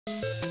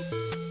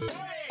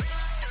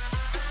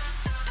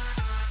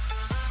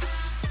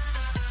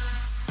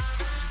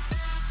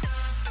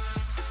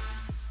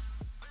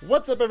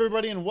What's up,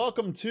 everybody, and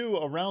welcome to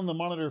Around the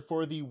Monitor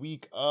for the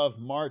week of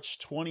March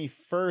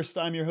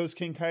 21st. I'm your host,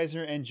 King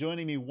Kaiser, and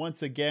joining me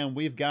once again,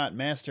 we've got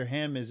Master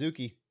Hand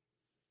Mizuki.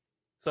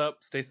 What's up?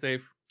 Stay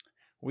safe.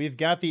 We've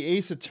got the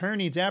Ace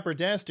Attorney, Dapper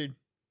Dastard.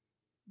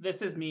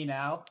 This is me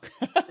now.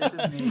 This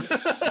is me.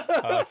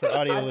 For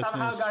audio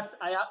listeners.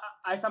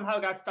 I somehow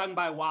got stung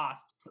by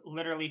wasps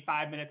literally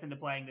 5 minutes into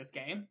playing this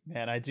game.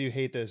 Man, I do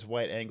hate those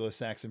white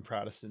Anglo-Saxon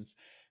Protestants.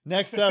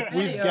 Next up,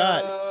 we've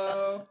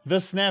got the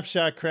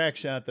Snapshot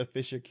Crackshot, the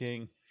Fisher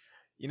King.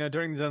 You know,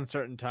 during these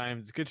uncertain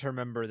times, it's good to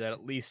remember that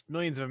at least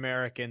millions of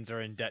Americans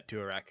are in debt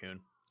to a raccoon.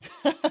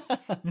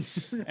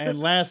 And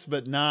last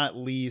but not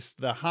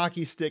least, the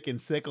hockey stick and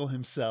sickle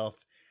himself,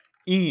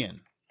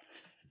 Ian.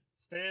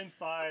 Stay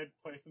inside,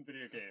 play some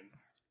video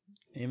games.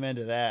 Amen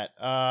to that.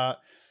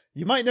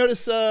 You might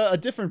notice a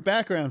different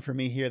background for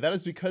me here. That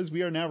is because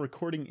we are now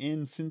recording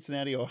in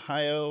Cincinnati,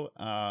 Ohio.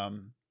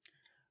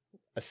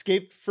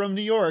 Escaped from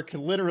New York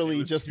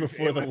literally just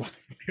before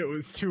it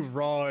was too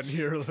raw in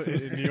here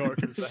in New York.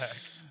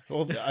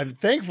 Well, I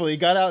thankfully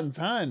got out in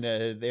time.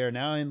 They are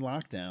now in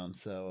lockdown,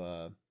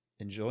 so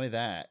enjoy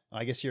that.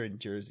 I guess you're in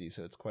Jersey,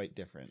 so it's quite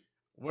different.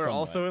 We're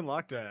also in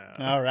lockdown.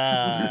 All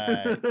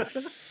right.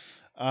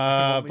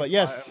 But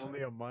yes,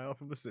 only a mile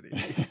from the city.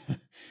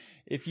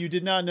 If you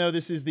did not know,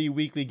 this is the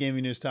weekly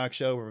gaming news talk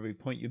show where every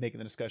point you make in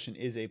the discussion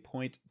is a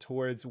point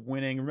towards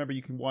winning. Remember,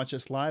 you can watch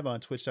us live on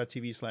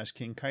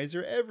twitch.tv/King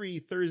Kaiser every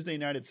Thursday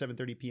night at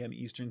 7:30 p.m.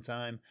 Eastern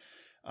time.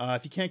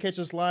 If you can't catch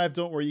us live,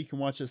 don't worry. You can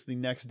watch us the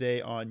next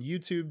day on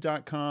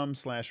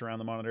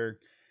youtube.com/aroundthemonitor,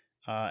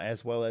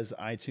 as well as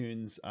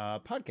iTunes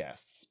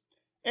podcasts.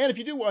 And if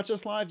you do watch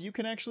us live, you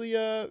can actually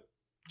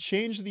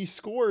change the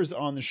scores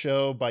on the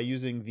show by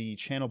using the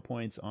channel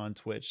points on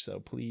Twitch. So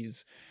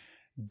please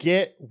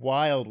get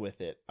wild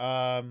with it.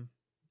 And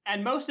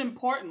most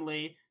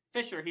importantly,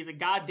 Fisher, he's a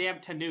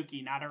goddamn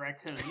tanuki, not a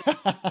raccoon.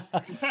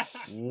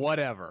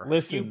 Whatever.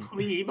 Listen, you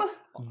plebe.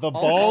 The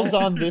balls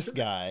on this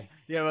guy.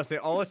 Yeah, I was say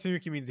all a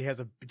tanuki means he has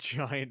a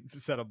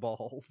giant set of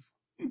balls.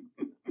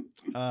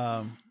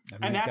 And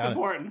that's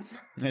important.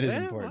 It is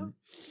important.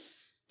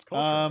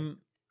 All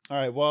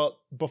right. Well,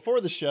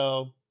 before the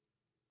show,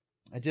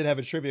 I did have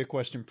a trivia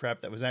question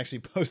prep that was actually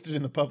posted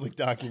in the public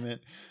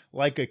document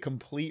like a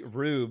complete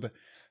rube.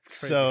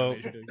 So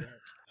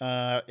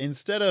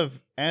instead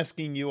of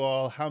asking you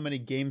all how many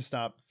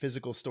GameStop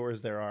physical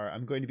stores there are,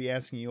 I'm going to be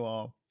asking you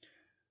all,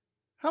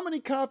 how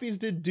many copies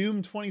did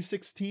Doom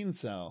 2016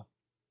 sell?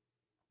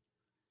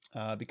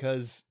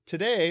 Because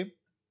today,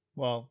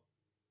 well,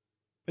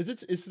 is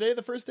today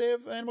the first day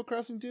of Animal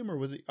Crossing Doom, or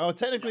was it? Oh,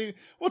 technically,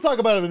 we'll talk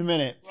about it in a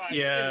minute. Right.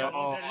 Yeah,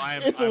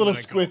 it's a little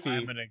squiffy.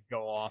 I'm gonna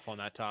go off on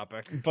that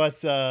topic.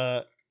 But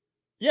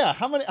yeah,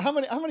 how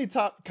many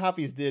top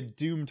copies did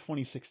Doom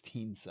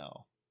 2016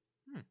 sell?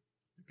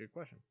 That's a good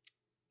question.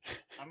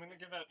 I'm going to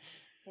give it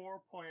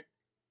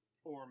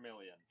 4.4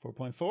 million.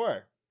 4.4.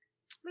 I'm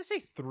gonna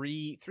say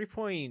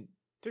 3.5.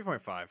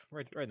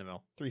 Right in the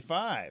middle. 3.5.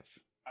 I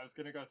was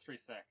going to go 3.6,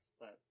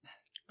 but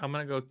I'm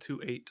gonna go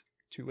 2.8.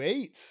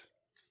 2.8.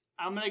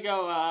 I'm going to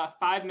go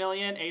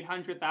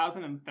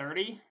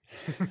 5,800,030.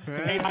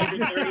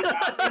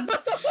 830,000.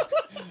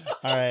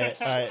 All right.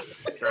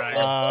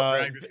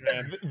 Drag this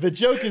man. The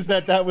joke is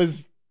that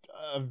was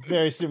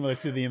very similar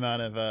to the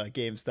amount of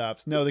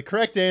GameStops. No, the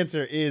correct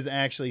answer is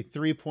actually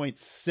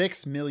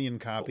 3.6 million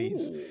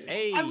copies. Ooh.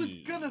 Hey. I was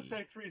going to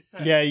say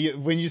 3.6. Yeah,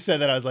 when you said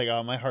that, I was like,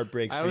 oh, my heart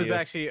breaks for I was you.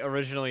 actually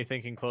originally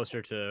thinking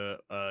closer to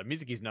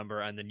Mizuki's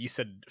number, and then you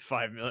said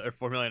 5 million or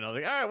 4 million. I was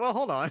like, all right, well,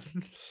 hold on.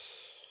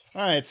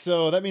 All right,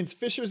 so that means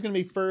Fisher's going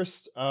to be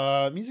first.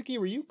 Mizuki,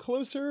 were you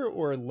closer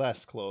or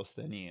less close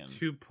than Ian?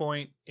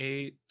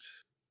 2.8.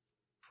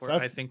 So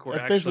I think we're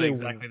that's actually basically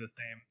exactly the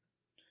same.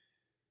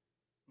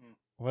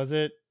 Was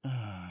it?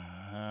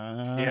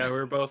 Yeah,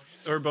 we're both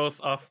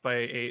off by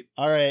 8.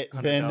 All right,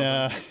 then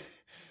 100,000.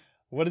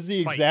 what is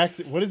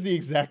the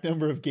exact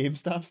number of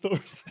GameStop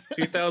stores?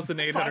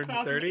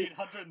 2,830.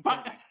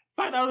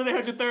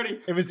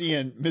 5,830. It was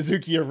Ian.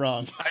 Mizuki, you're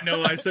wrong. I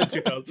know, I said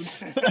 2,000.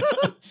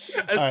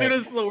 As soon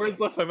as the words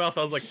left my mouth,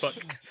 I was like,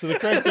 "Fuck." So the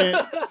correct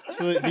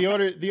so the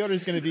order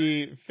is going to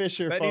be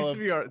Fisher.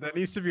 That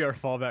needs to be our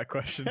fallback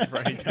question for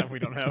any time we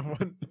don't have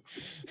one.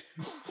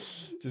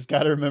 Just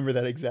got to remember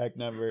that exact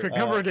number. Quick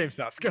number of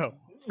GameStops, go.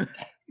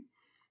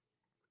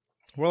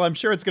 Well, I'm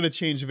sure it's going to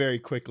change very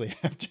quickly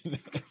after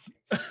this.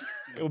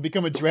 It will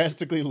become a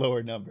drastically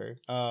lower number.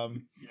 Yeah.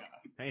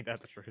 Ain't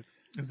that the truth?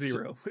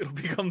 0. It'll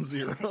become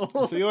 0.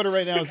 So the order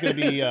right now is going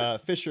to be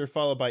Fisher,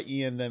 followed by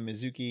Ian, then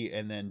Mizuki,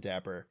 and then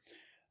Dapper.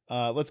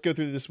 Let's go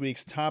through this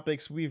week's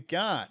topics. We've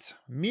got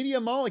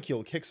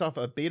MediaMolecule kicks off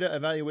a beta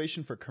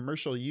evaluation for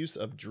commercial use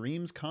of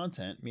Dreams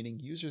content, meaning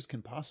users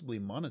can possibly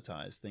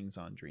monetize things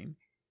on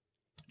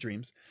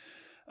Dreams.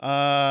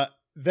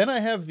 Then I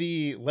have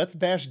the Let's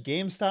Bash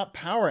GameStop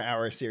Power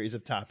Hour series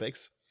of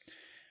topics.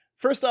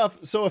 First off,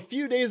 so a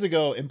few days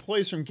ago,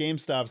 employees from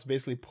GameStop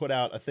basically put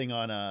out a thing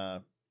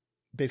on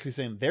basically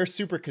saying they're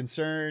super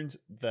concerned.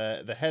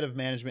 The head of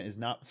management is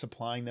not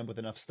supplying them with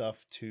enough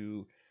stuff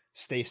to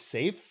stay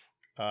safe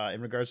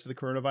in regards to the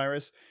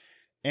coronavirus.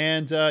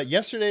 And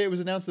yesterday it was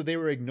announced that they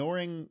were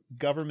ignoring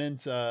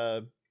government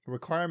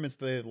requirements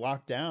they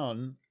locked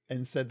down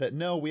and said that,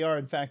 no, we are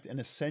in fact an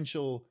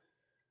essential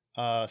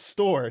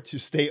store to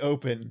stay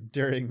open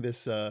during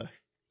this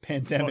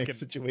pandemic Fucking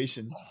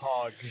situation.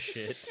 Hog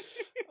shit.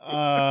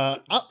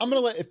 I'm gonna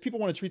let, if people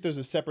want to treat those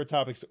as separate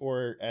topics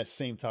or as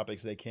same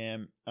topics, they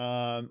can.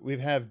 We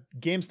have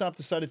GameStop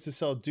decided to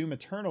sell Doom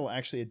Eternal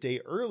actually a day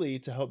early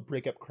to help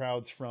break up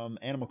crowds from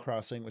Animal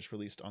Crossing, which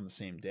released on the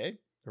same day,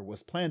 or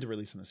was planned to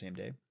release on the same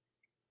day.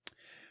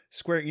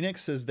 Square Enix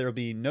says there will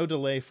be no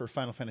delay for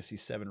Final Fantasy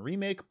VII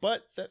Remake,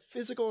 but that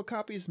physical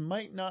copies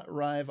might not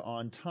arrive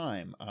on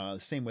time.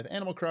 Same with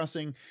Animal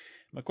Crossing.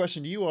 My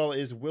question to you all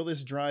is, will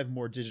this drive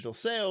more digital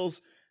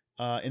sales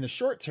in the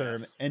short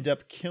term, end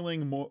up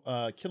killing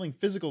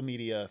physical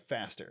media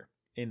faster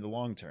in the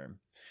long term?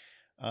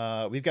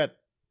 We've got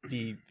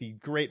the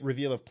great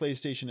reveal of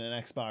PlayStation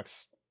and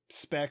Xbox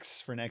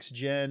specs for next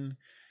gen.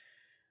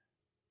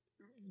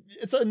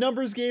 It's a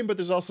numbers game, but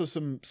there's also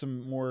some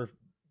more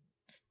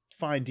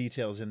fine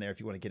details in there if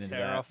you want to get into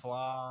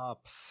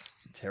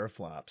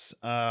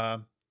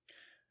teraflops.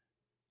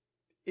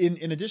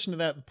 In addition to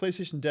that, the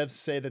PlayStation devs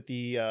say that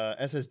the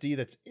SSD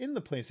that's in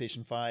the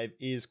PlayStation 5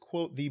 is,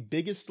 quote, the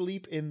biggest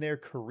leap in their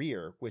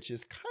career, which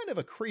is kind of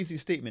a crazy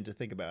statement to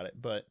think about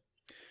it, but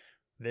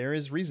there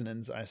is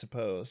reasonings, I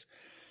suppose.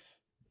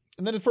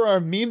 And then for our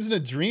memes and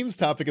a dreams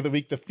topic of the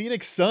week, the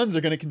Phoenix Suns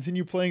are going to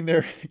continue playing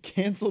their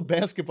canceled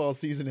basketball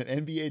season at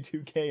NBA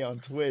 2K on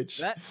Twitch.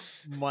 That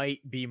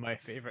might be my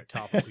favorite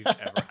topic we've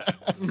ever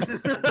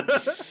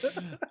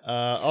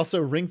had.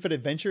 Also, Ring Fit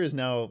Adventure is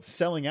now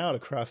selling out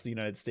across the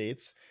United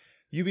States.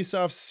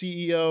 Ubisoft's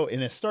CEO,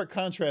 in a stark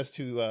contrast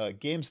to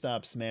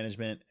GameStop's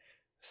management,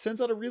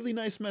 sends out a really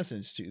nice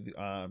message to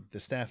the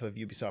staff of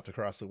Ubisoft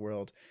across the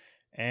world.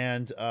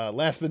 And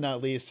last but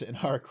not least, in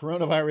our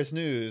coronavirus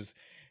news,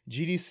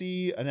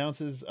 GDC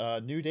announces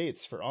new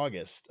dates for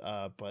August,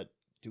 but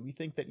do we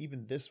think that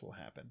even this will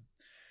happen?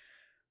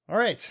 All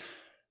right,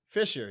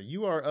 Fisher,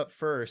 you are up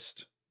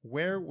first.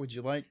 Where would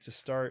you like to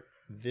start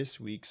this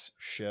week's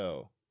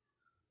show?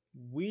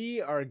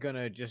 We are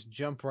gonna just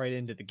jump right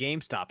into the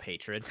GameStop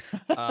hatred,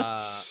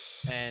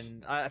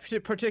 and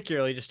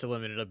particularly just to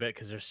limit it a bit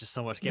because there's just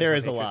so much. GameStop there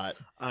is hatred. A lot.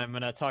 I'm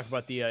gonna talk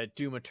about the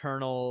Doom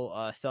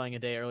Eternal selling a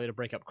day early to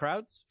break up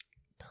crowds.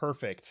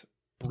 Perfect.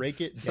 Break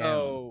it down.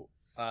 So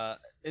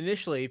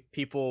initially,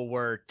 people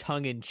were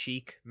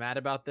tongue-in-cheek mad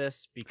about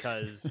this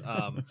because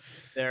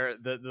they're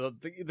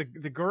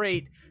the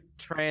great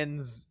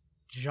trans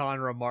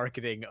genre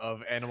marketing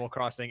of Animal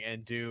Crossing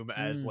and Doom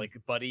as like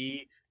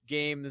buddy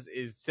games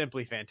is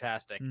simply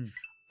fantastic.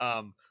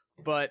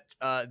 But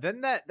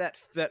then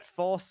that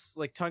false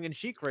like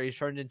tongue-in-cheek rage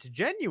turned into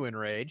genuine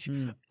rage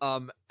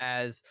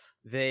as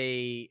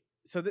they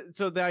so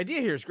the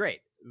idea here is great.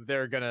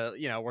 They're gonna,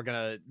 we're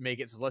gonna make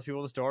it so less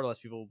people in the store, less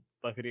people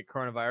likely to get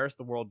coronavirus,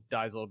 the world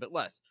dies a little bit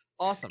less.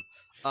 Awesome.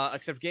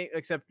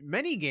 Except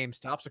many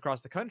GameStops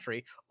across the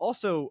country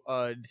also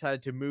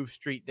decided to move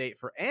street date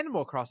for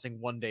Animal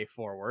Crossing one day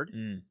forward.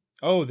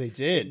 Oh, they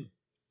did.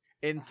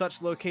 In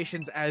such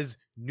locations as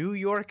New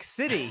York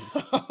City,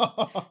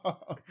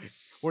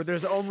 where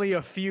there's only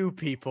a few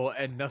people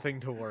and nothing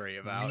to worry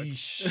about.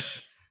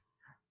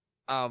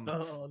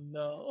 Oh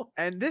no.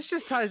 And this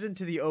just ties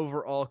into the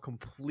overall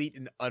complete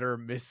and utter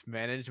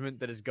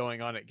mismanagement that is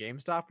going on at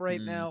GameStop right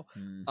now.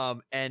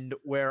 And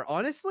where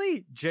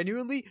honestly,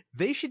 genuinely,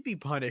 they should be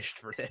punished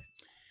for this.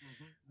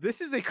 This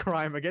is a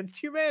crime against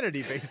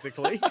humanity,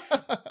 basically.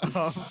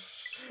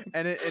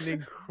 And an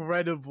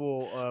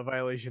incredible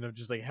violation of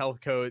just like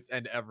health codes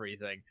and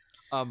everything.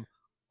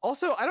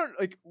 Also, I don't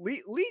like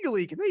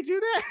legally, can they do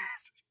that?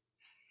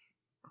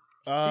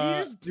 Can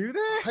you just do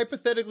that?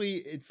 Hypothetically,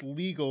 it's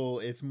legal.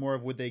 It's more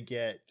of would they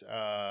get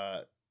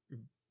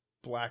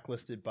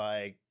blacklisted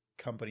by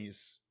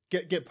companies,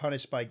 get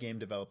punished by game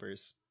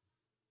developers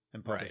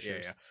and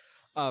publishers. Right,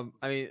 yeah.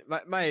 I mean,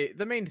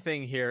 the main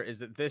thing here is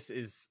that this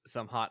is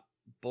some hot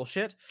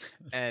bullshit,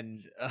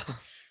 and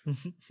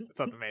it's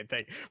not the main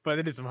thing, but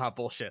it is some hot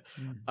bullshit.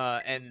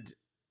 And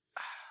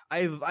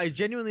I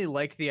genuinely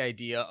like the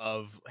idea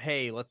of,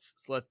 hey, let's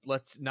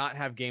not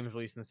have games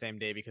released on the same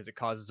day because it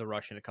causes a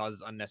rush and it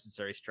causes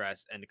unnecessary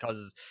stress and it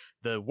causes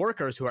the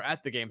workers who are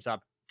at the GameStop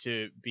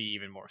to be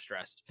even more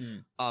stressed.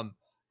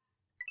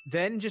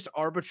 Then just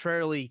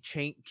arbitrarily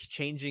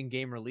changing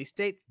game release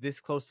dates this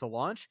close to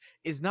launch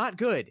is not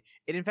good.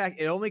 In fact,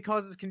 it only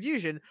causes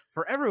confusion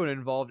for everyone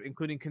involved,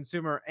 including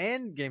consumer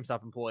and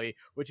GameStop employee,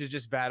 which is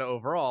just bad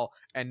overall.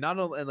 And not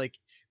only, and like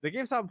the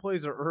GameStop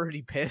employees are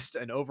already pissed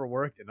and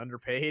overworked and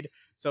underpaid.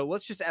 So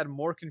let's just add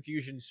more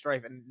confusion,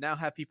 strife, and now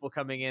have people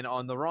coming in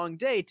on the wrong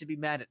day to be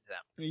mad at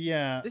them.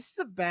 Yeah, this is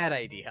a bad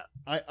idea.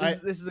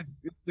 This is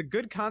a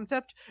good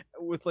concept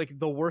with like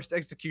the worst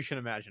execution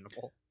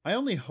imaginable. I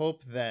only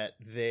hope that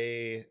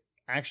they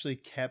actually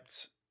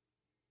kept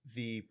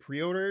the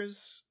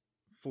pre-orders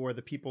for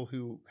the people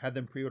who had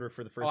them pre-order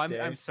for the first day.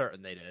 I'm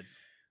certain they did.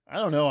 I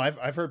don't know.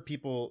 I've heard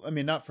people, I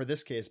mean, not for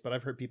this case, but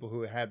I've heard people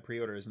who had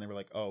pre-orders and they were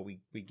like, oh,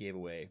 we gave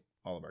away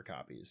all of our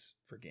copies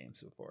for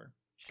games before.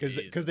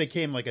 Because they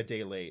came like a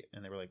day late,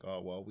 and they were like,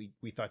 oh, well, we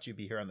thought you'd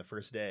be here on the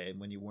first day, and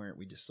when you weren't,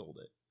 we just sold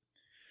it.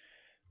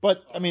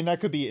 But, I mean, that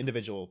could be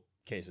individual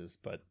cases,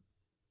 but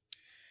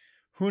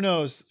who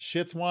knows?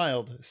 Shit's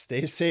wild.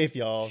 Stay safe,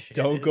 y'all.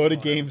 Don't go to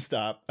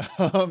GameStop.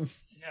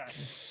 Yeah.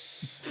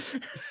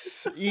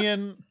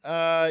 Ian,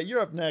 you're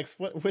up next.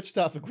 Which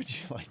topic would you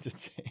like to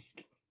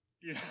take?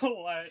 You know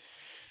what?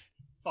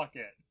 Fuck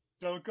it.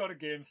 Don't go to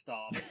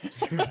GameStop.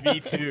 V2. Me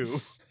too.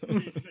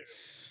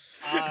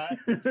 Stop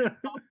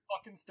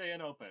fucking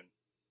staying open.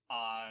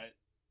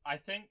 I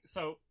think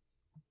so.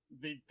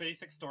 The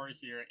basic story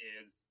here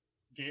is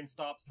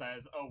GameStop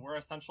says, "Oh, we're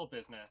essential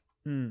business,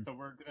 so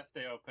we're gonna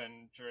stay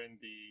open during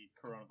the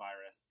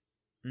coronavirus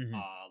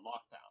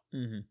lockdown."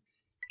 Mm-hmm.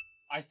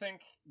 I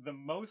think the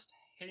most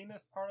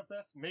heinous part of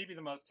this, maybe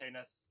the most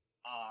heinous,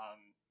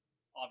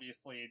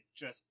 obviously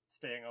just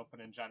staying open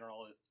in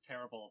general is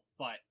terrible,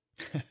 but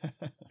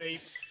they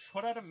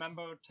put out a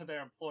memo to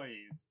their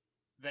employees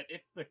that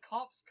if the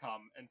cops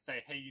come and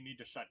say, hey, you need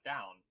to shut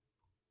down,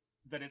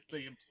 that it's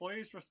the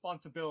employee's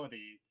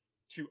responsibility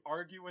to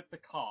argue with the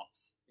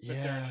cops that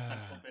they're an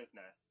essential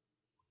business,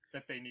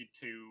 that they need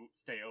to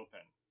stay open.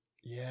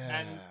 Yeah.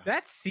 And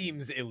That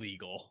seems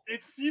illegal.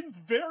 it seems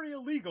very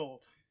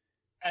illegal.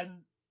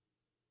 And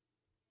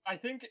I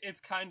think it's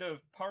kind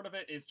of, part of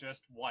it is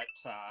just what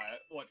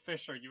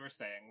Fisher, you were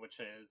saying, which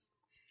is,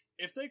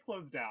 if they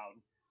close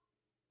down,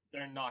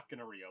 they're not going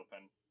to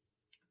reopen.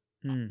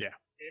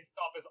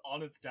 GameStop is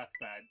on its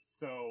deathbed,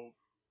 so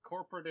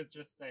corporate is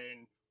just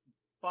saying,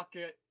 fuck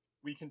it,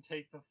 we can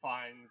take the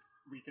fines,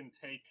 we can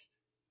take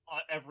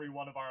every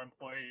one of our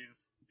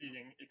employees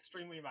being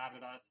extremely mad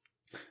at us,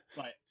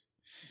 but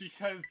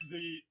because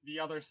the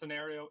other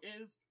scenario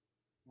is,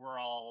 we're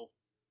all,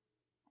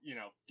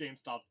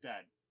 GameStop's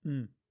dead,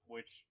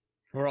 which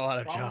We're all out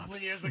of jobs.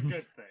 probably is a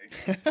good thing.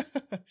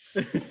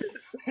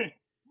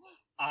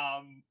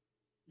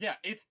 Yeah,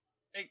 it's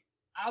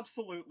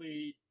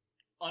absolutely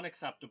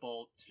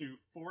unacceptable to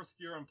force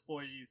your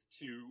employees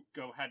to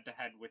go head to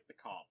head with the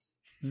cops.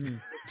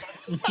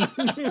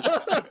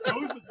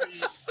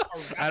 Supposedly,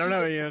 I don't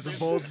know, Ian. It's a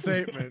bold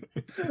statement.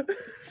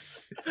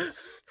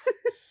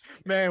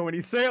 Man, when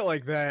you say it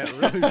like that, it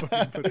really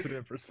fucking puts it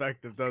in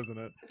perspective, doesn't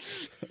it?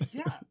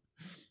 Yeah.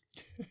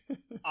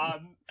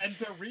 And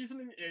their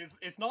reasoning is,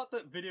 it's not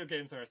that video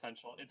games are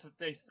essential, it's that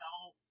they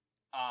sell,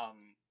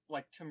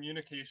 like,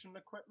 communication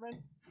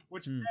equipment,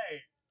 which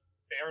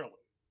barely.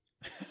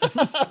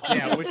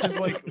 Yeah, which is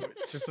like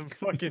just some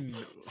fucking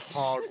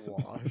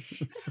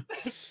hogwash.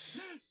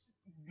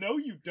 No,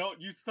 you don't.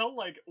 You sell,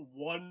 like,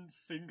 one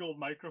single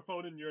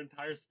microphone in your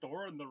entire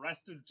store, and the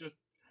rest is just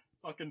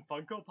fucking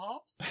Funko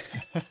Pops?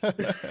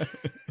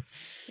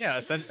 Yeah,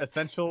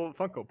 essential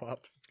Funko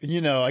Pops.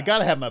 I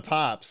gotta have my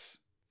pops.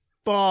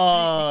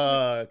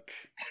 Fuck.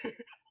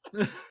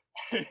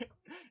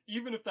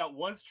 Even if that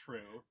was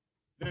true,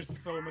 there's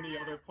so many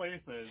other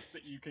places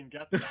that you can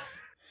get them.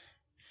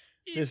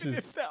 Even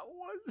if that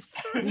was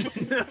true.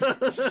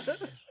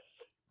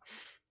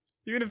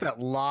 Even if that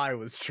lie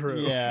was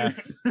true. Yeah.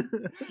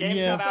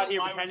 GameStop out here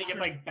Lie was pretending it's true.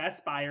 like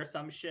Best Buy or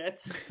some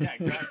shit. Yeah,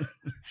 exactly.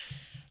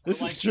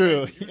 This Like, is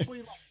true. There's usually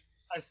like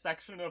a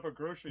section of a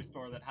grocery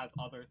store that has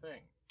other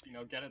things.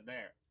 Get it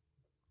there.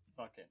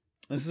 Fuck it.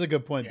 This is a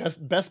good point. Yeah.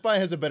 Best Buy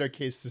has a better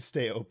case to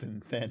stay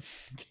open than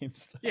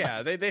GameStop.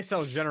 Yeah, they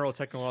sell general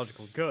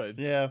technological goods.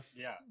 Yeah.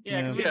 Yeah.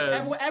 Yeah, 'cause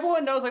Yeah.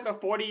 everyone knows like the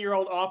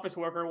 40-year-old office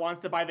worker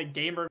wants to buy the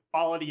gamer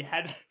quality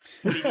head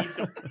when he needs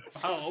to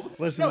home.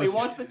 Listen, He listen.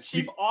 wants the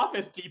cheap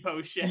Office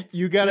Depot shit.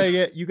 You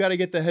gotta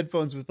get the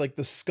headphones with like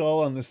the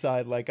skull on the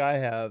side, like I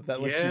have.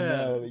 That lets you Yeah.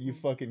 know that you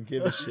fucking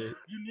give a shit.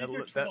 You need That'll-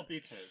 your that- Turtle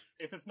Beaches.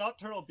 If it's not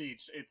Turtle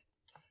Beach,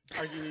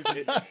 are you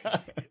even?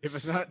 If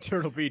it's not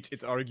Turtle Beach,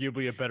 it's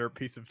arguably a better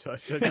piece of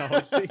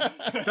technology.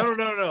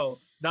 No.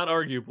 Not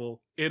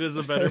arguable. It is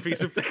a better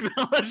piece of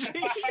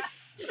technology.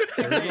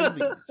 Turtle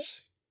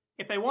Beach.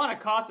 If they want a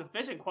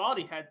cost-efficient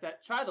quality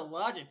headset, try the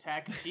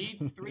Logitech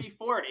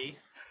G340.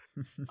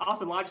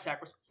 Also,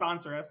 Logitech will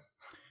sponsor us.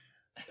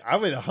 I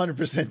would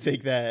 100%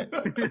 take that.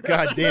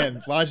 God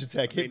damn,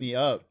 Logitech, hit me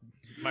up.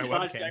 My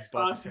webcam's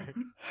sponsor.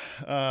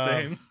 Logitech.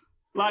 Same.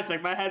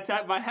 Logitech, my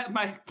headset,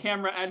 my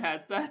camera and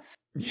headsets.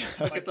 Yeah.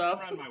 Look Like us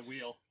up. around my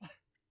wheel.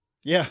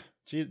 Yeah.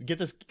 Jeez, get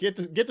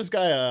this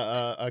guy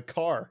a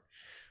car.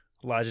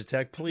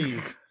 Logitech,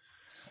 please.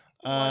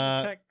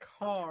 Logitech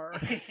car.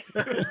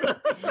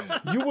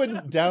 You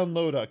wouldn't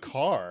download a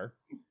car.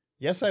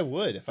 Yes, I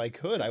would. If I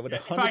could, I would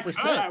If 100%. I could,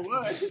 I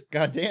would.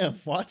 God damn,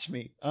 watch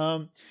me.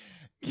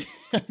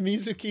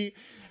 Mizuki,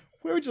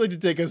 where would you like to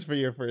take us for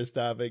your first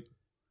topic?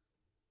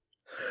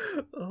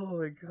 Oh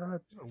my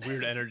god.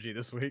 Weird energy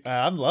this week.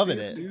 I'm loving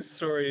These it. news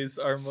stories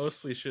are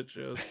mostly shit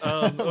shows.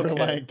 Okay.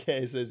 Reliant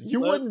K says, you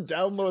wouldn't Let's-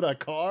 download a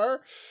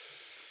car?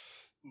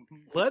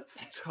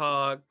 Let's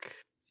talk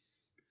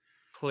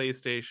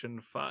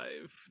PlayStation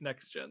 5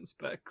 next gen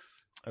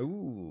specs.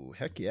 Ooh,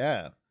 heck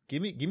yeah.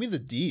 Give me the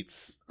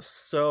deets.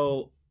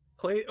 So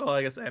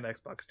I guess and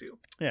Xbox too.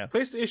 Yeah.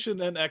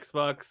 PlayStation and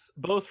Xbox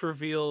both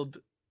revealed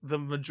the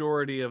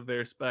majority of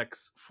their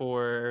specs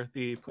for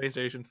the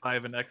PlayStation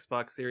 5 and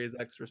Xbox Series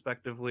X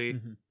respectively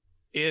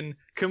in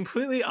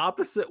completely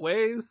opposite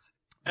ways.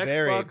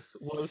 Very. Xbox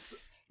was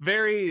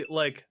very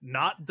like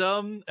not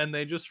dumb, and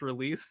they just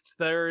released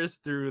theirs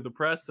through the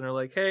press and are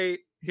like, hey,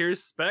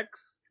 here's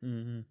specs.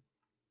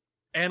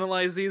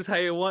 Analyze these how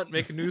you want,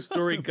 make a news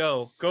story,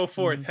 go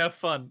forth, have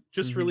fun,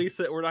 just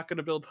release it. We're not going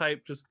to build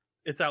hype, just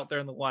it's out there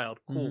in the wild.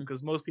 Cool,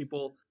 because most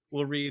people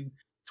will read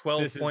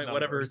 12 point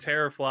whatever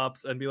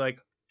teraflops and be like,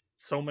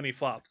 so many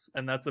flops,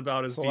 and that's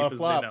about as deep as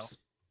they know.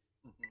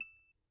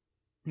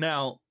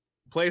 Now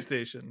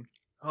PlayStation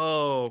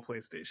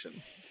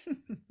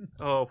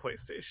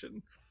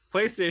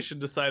PlayStation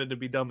decided to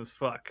be dumb as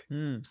fuck.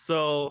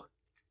 So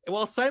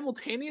while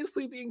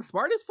simultaneously being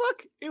smart as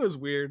fuck, it was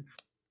weird.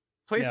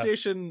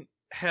 PlayStation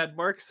had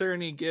Mark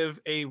Cerny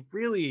give a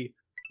really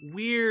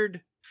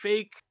weird,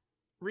 fake,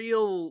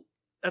 real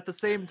at the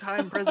same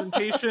time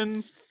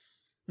presentation.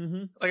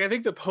 Like I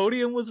think the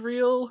podium was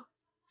real.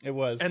 It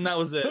was, and that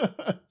was it.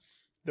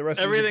 The rest,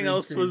 everything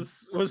else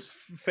was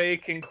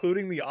fake,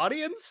 including the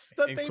audience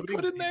that they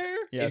put in there.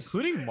 Yes,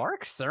 including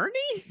Mark Cerny.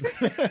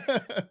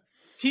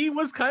 He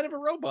was kind of a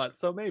robot,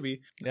 so maybe.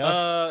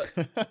 Yeah.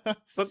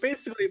 But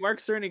basically, Mark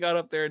Cerny got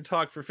up there and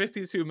talked for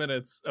 52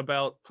 minutes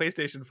about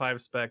PlayStation 5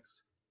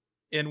 specs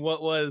in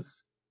what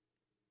was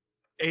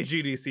a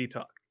GDC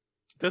talk.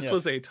 This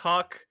was a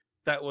talk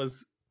that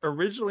was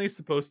originally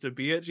supposed to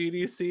be at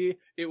GDC.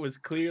 It was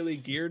clearly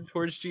geared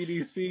towards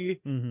GDC.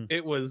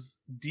 It was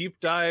deep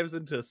dives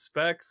into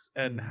specs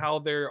and how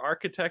they're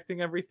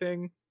architecting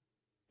everything.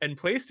 And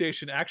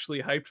PlayStation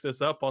actually hyped this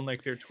up on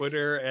like their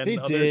Twitter and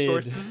other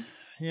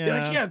sources. Yeah.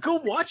 They're like, yeah, go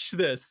watch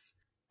this.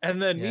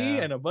 And then me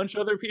and a bunch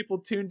of other people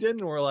tuned in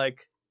and were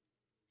like,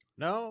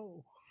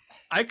 no,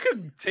 I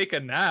could take a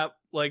nap.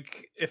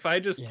 Like if I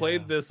just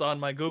played this on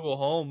my Google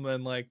Home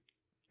and like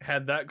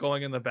had that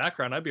going in the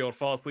background, I'd be able to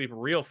fall asleep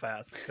real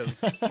fast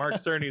because Mark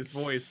Cerny's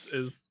voice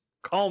is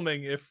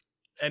calming, if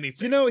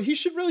anything. You know, he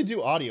should really do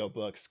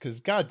audiobooks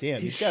because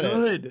goddamn, he's got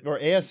should. Or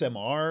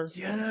ASMR.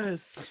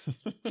 Yes.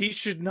 He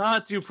should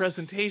not do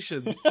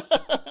presentations.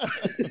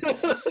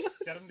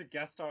 Get him to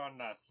guest on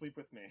Sleep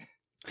With Me.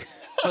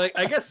 Like,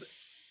 I guess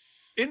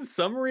in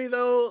summary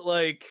though,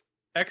 like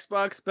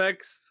Xbox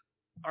specs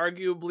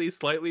arguably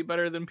slightly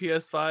better than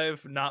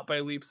PS5, not by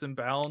leaps and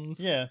bounds.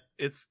 Yeah.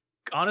 It's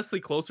honestly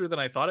closer than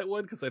I thought it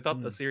would, because I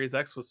thought the Series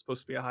X was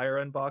supposed to be a higher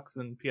end box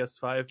and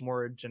PS5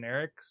 more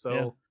generic.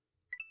 So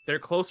they're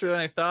closer than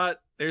I thought.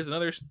 There's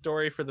another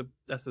story for the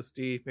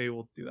SSD. Maybe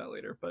we'll do that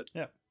later. But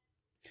yeah.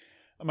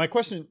 My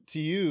question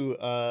to you,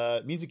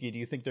 Mizuki, do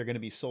you think they're going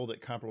to be sold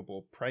at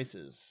comparable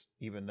prices,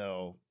 even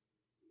though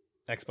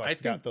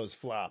Xbox got those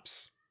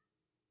flops?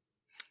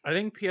 I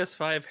think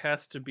PS5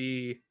 has to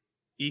be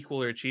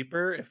equal or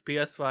cheaper. If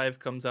PS5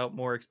 comes out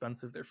more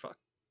expensive, they're fucked.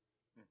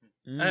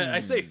 I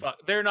say fuck.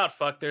 They're not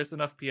fucked. There's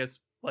enough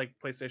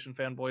PlayStation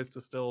fanboys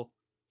to still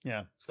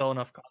sell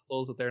enough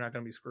consoles that they're not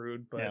going to be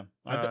screwed. But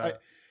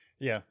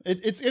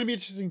it's going to be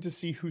interesting to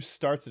see who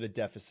starts at a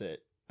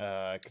deficit,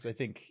 because I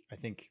think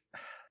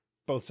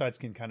both sides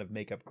can kind of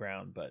make up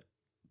ground. But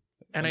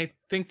I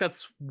think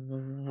that's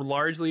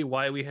largely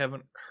why we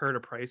haven't heard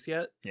a price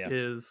yet.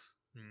 Is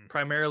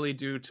primarily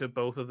due to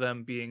both of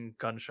them being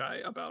gun shy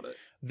about it.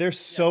 They're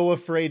so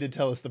afraid to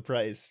tell us the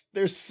price.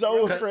 They're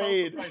so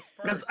afraid.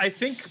 Because I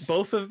think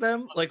both of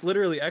them, like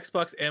literally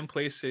Xbox and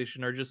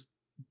PlayStation, are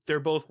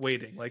they're both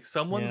waiting. Like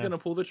someone's going to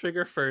pull the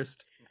trigger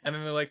first, and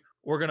then they're like,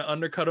 we're going to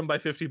undercut them by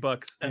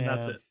 $50, and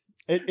that's it.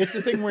 It's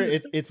a thing where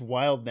it's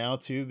wild now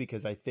too,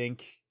 because I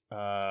think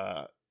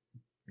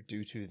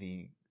due to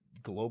the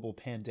global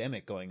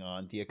pandemic going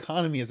on, the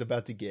economy is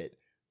about to get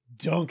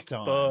dunked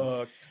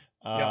on.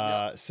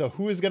 So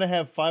who is going to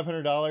have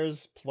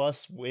 $500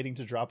 plus waiting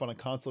to drop on a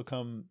console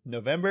come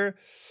November?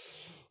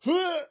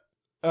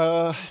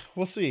 We'll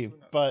see,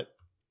 but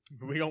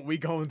we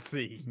go and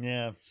see.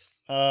 Yeah.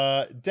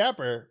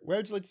 Dapper, where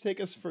would you like to take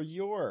us for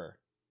your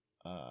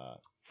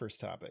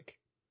first topic?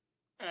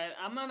 All right,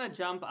 I'm gonna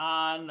jump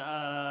on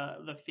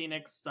the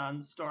Phoenix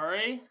Suns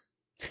story.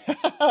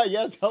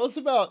 Yeah, tell us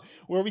about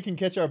where we can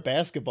catch our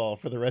basketball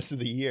for the rest of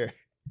the year.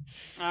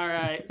 All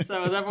right,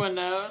 so as everyone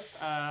knows,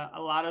 a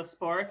lot of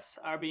sports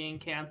are being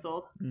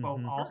canceled.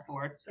 Well, all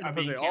sports are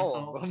being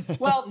canceled.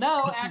 Well,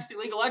 no, actually,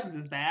 League of Legends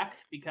is back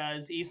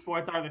because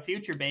esports are the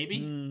future,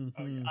 baby.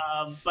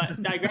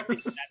 But digressing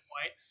from that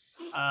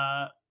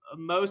point,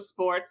 most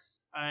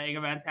sports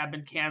events have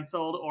been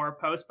canceled or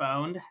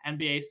postponed.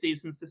 NBA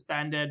season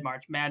suspended,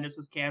 March Madness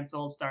was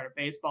canceled, start of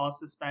baseball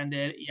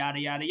suspended, yada,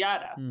 yada,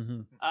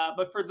 yada.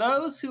 But for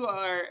those who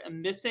are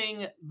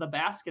missing the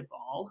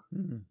basketball,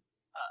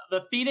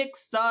 the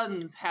Phoenix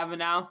Suns have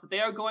announced that they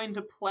are going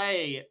to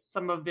play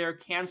some of their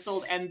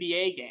canceled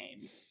NBA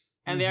games.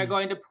 And they are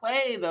going to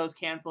play those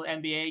canceled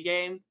NBA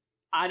games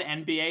on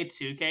NBA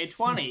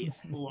 2K20,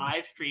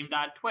 live streamed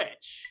on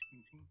Twitch.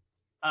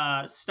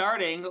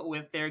 Starting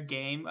with their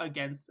game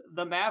against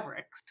the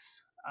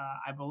Mavericks.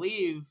 I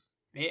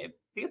think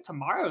it's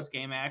tomorrow's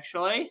game,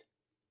 actually.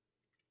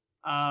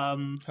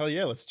 Hell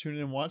yeah, let's tune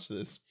in and watch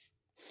this.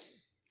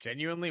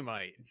 Genuinely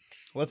might.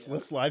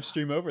 Let's live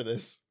stream over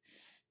this.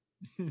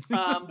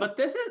 But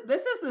this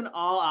is in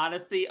all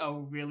honesty a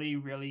really,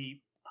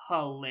 really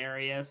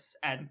hilarious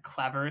and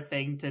clever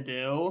thing to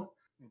do.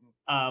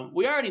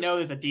 We already know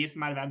there's a decent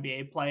amount of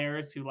NBA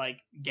players who like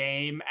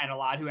game and a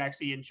lot who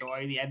actually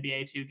enjoy the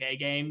NBA 2K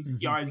games.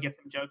 You always get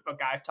some jokes about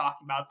guys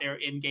talking about their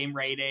in-game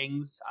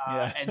ratings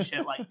and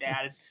shit like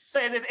that. So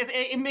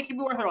it makes it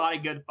worth a lot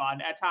of good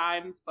fun at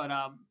times. But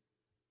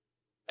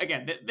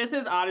again, this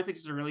is honestly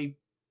just a really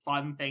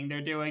fun thing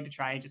they're doing to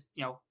try and just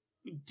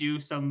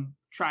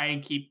try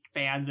and keep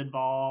fans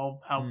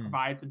involved, help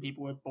provide some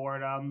people with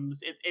boredoms.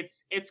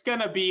 It's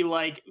gonna be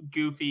like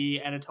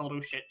goofy and a total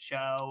shit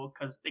show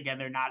because again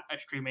they're not a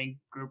streaming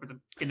group, it's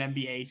an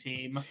NBA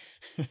team.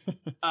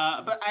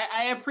 But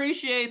I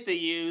appreciate the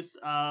use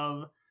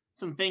of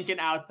some thinking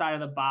outside of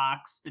the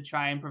box to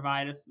try and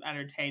provide us some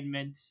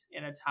entertainment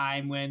in a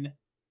time when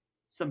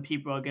some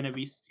people are gonna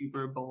be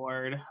super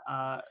bored.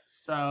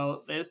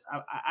 So this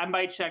I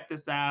might check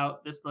this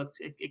out. This looks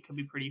it could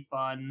be pretty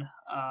fun.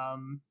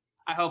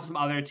 I hope some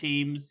other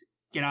teams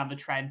get on the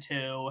trend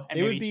too, and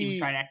maybe teams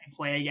try to actually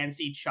play against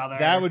each other.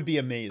 That would be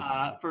amazing.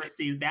 For a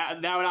season, that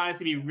would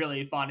honestly be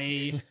really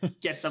funny.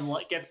 Get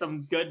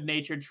some good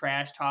natured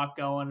trash talk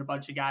going. A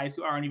bunch of guys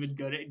who aren't even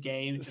good at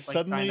games, just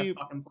like trying to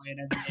fucking play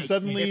an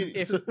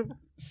NBA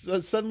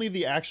suddenly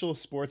the actual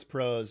sports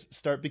pros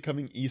start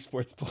becoming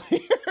esports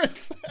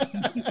players.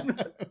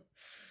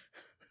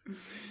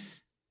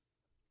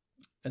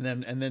 and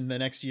then the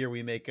next year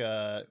we make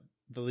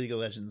the League of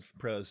Legends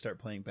pros start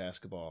playing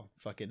basketball.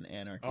 Fucking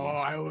anarchy. Oh,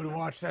 I would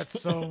watch that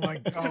oh my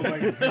god,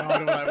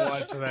 would I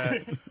watch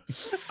that?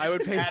 I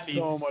would pay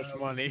so much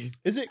money.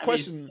 Is it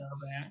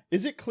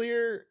is it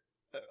clear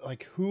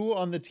like who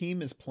on the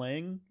team is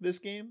playing this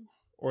game?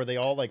 Or are they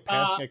all like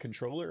passing a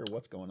controller or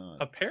what's going on?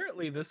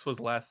 Apparently this was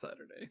last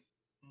Saturday.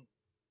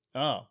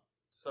 Oh.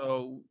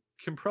 So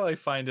can probably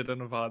find it in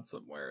a VOD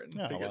somewhere and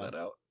figure that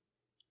out.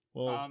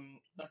 Well,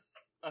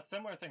 a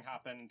similar thing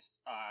happened.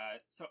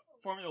 So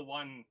Formula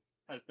 1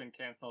 has been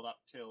canceled up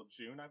till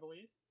June, I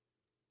believe.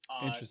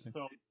 Interesting.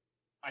 So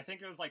I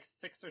think it was like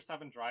 6 or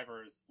 7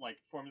 drivers, like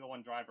Formula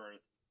 1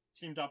 drivers,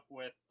 teamed up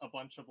with a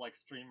bunch of like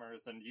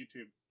streamers and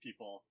YouTube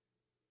people,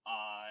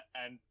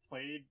 and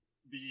played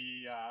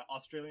the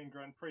Australian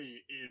Grand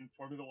Prix in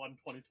Formula 1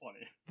 2020.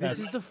 This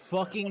is the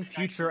fucking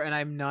future, and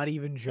I'm not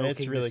even joking.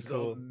 It's really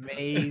cool.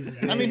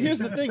 Amazing. I mean, here's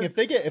the thing: if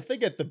they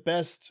get the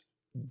best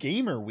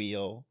gamer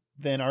wheel,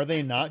 then are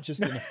they not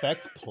just in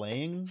effect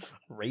playing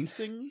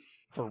racing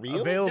for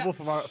real? Available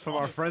from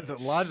our friends at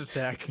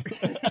Logitech.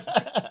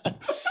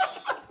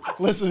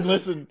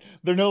 Listen,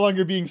 they're no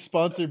longer being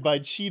sponsored by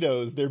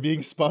Cheetos. They're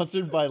being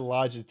sponsored by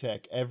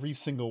Logitech, every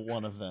single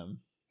one of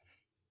them.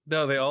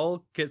 No, they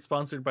all get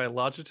sponsored by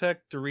Logitech,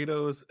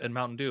 Doritos, and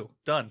Mountain Dew.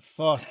 Done.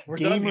 Fuck. We're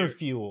Gamer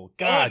Fuel.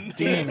 God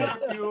damn it.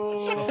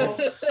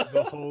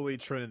 The holy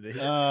trinity.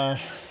 All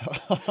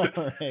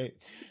right.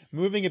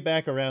 Moving it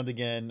back around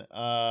again.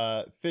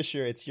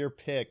 Fisher, it's your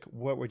pick.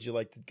 What would you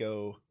like to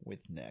go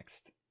with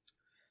next?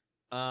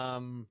 It's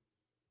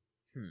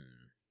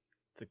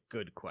a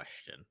good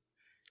question.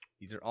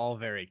 These are all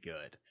very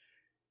good.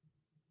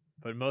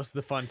 But most of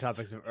the fun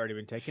topics have already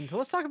been taken. So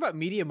let's talk about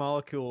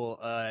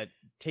MediaMolecule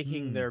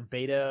taking their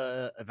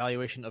beta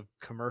evaluation of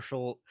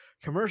commercial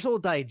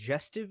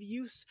digestive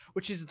use,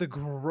 which is the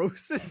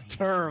grossest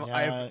term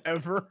I've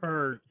ever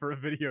heard for a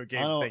video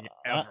game thing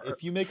ever.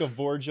 If you make a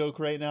vor joke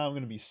right now, I'm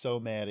going to be so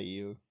mad at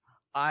you.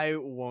 I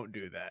won't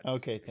do that.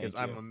 Okay, thank you. Because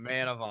I'm a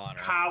man of honor.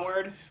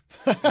 Coward.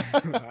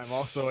 I'm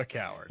also a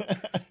coward.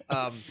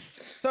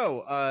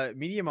 So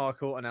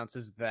MediaMolecule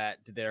announces that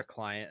their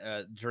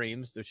client,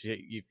 Dreams, which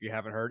if you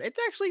haven't heard, it's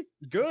actually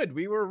good.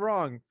 We were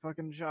wrong.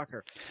 Fucking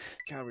shocker.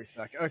 God, we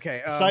suck.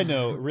 Okay. Side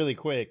note, really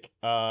quick.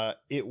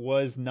 It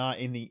was not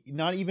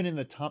even in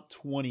the top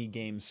 20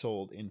 games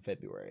sold in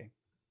February.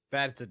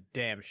 That's a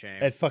damn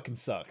shame. It fucking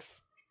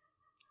sucks.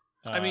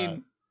 I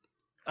mean,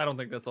 I don't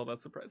think that's all that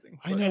surprising.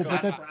 I know,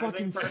 but that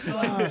fucking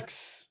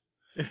sucks.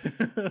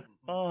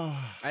 Oh.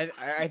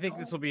 I think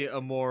this will be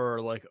a more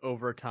like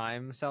over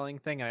time selling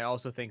thing. I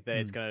also think that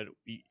it's gonna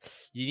we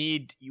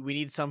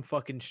need some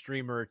fucking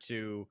streamer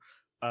to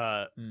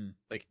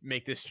like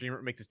make this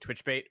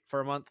Twitch bait for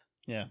a month.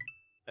 Yeah.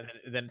 And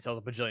then it sells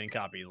a bajillion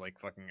copies like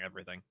fucking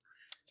everything.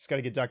 Just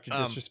gotta get Dr.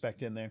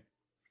 Disrespect in there.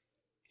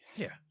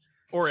 Yeah.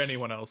 Or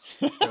anyone else.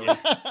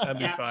 That'd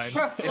be fine.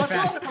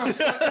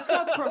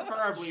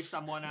 Preferably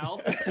someone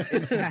else.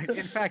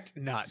 In fact,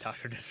 not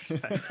Dr.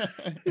 Disrespect.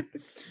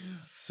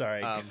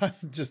 Sorry,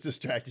 just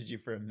distracted you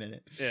for a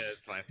minute. Yeah,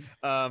 it's fine.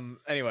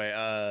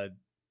 Anyway,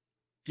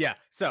 yeah.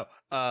 So,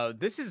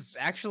 this is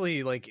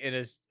actually like in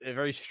a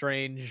very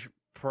strange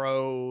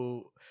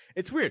pro.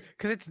 It's weird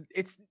because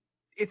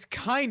it's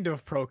kind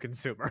of pro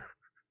consumer.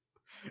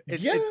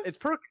 It's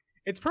pro.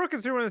 It's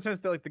pro-consumer in the sense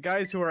that like the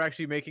guys who are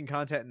actually making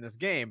content in this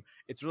game,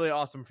 it's really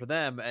awesome for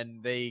them,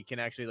 and they can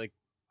actually like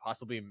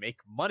possibly make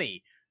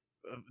money.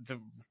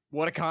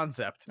 What a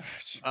concept!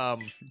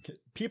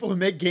 People who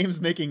make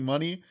games making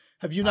money.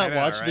 Have you not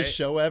watched this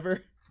show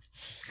ever?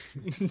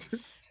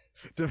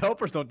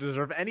 Developers don't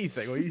deserve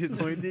anything.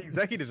 Only the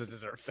executives that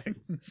deserve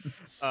things.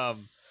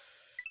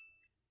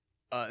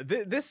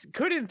 This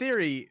could, in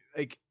theory,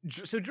 like,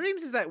 so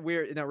Dreams is that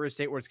weird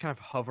state where it's kind of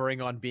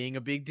hovering on being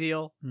a big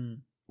deal,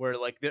 where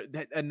like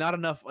and not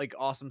enough like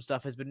awesome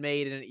stuff has been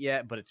made in it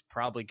yet, but it's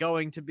probably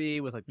going to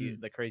be with like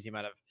the crazy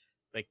amount of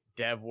like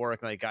dev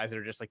work and like guys that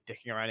are just like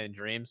dicking around in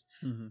Dreams.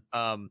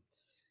 And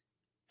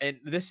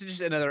this is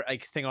just another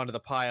like thing onto the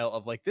pile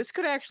of like this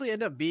could actually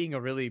end up being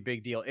a really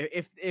big deal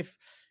if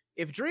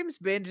Dreams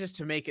manages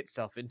to make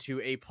itself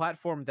into a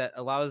platform that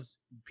allows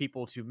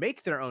people to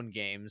make their own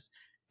games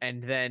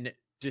and then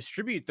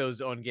distribute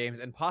those own games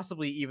and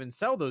possibly even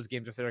sell those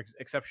games if they're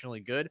exceptionally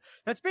good.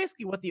 That's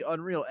basically what the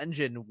Unreal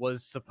Engine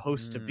was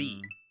supposed to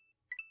be,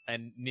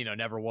 and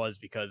never was,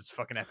 because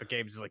fucking Epic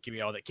Games is like, give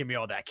me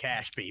all that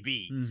cash,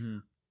 baby.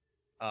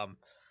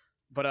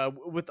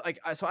 But with like,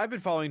 so I've been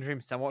following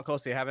Dreams somewhat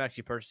closely. I haven't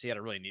actually purchased it yet.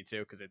 I really need to,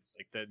 because it's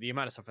like the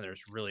amount of stuff in there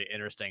is really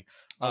interesting.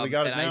 We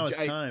got it now. It's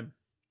time.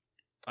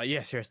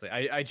 Yeah, seriously.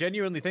 I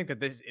genuinely think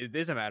that it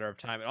is a matter of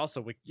time. And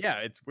also,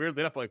 it's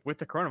weirdly enough, like with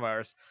the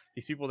coronavirus,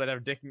 these people that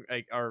are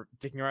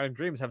dicking around in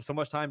Dreams have so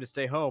much time to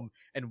stay home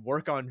and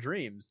work on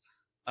Dreams.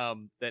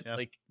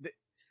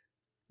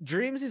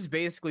 Dreams is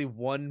basically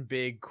one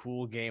big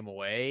cool game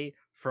away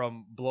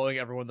from blowing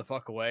everyone the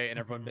fuck away and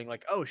everyone being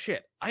like, oh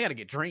shit, I gotta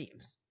get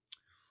Dreams.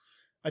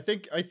 I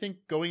think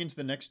going into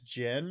the next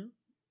gen,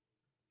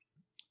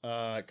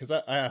 because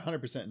I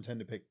 100% intend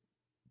to pick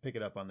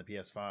it up on the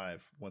PS5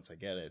 once I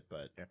get it,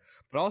 but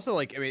also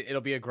like, I mean, it'll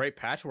be a great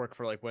patchwork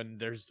for like when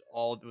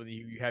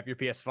you have your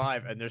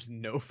PS5 and there's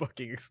no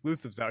fucking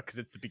exclusives out because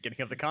it's the beginning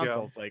of the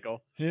console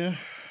cycle. Yeah.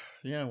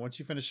 Once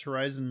you finish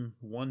Horizon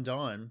 1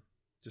 Dawn,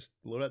 just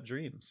load up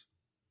Dreams.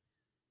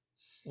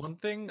 One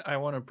thing I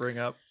want to bring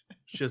up,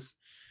 just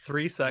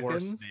 3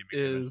 seconds,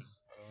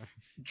 is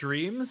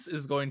Dreams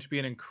is going to be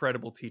an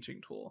incredible teaching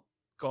tool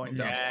going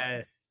down.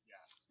 Yes.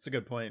 It's a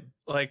good point.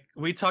 Like,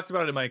 we talked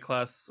about it in my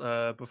class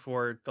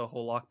before the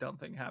whole lockdown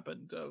thing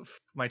happened. Of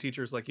my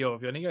teacher's like, yo,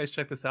 if any of you guys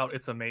check this out,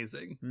 it's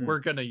amazing. We're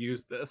going to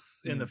use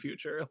this in the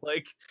future.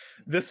 Like,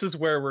 this is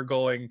where we're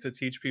going to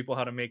teach people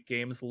how to make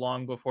games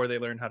long before they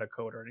learn how to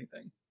code or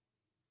anything.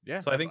 Yeah.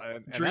 So I think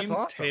Dreams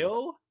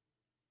Tale,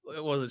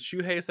 was it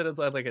Shuhei said it's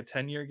like a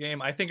 10-year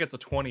game? I think it's a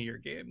 20-year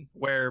game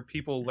where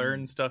people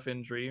learn stuff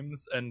in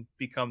Dreams and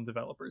become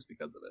developers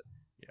because of it.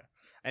 Yeah.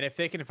 And if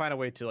they can find a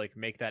way to like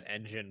make that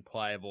engine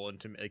pliable and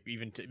to like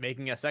even to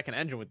making a second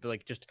engine with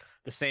like just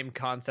the same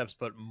concepts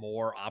but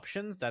more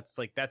options,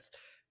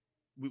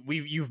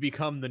 you've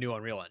become the new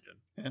Unreal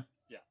Engine.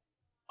 Yeah.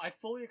 I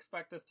fully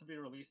expect this to be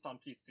released on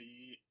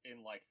PC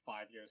in like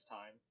 5 years'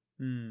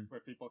 time, where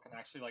people can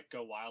actually like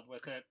go wild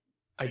with it.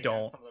 I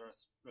don't. Some of the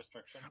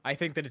restrictions. I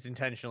think that it's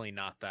intentionally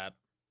not that.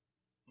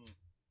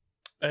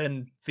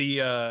 And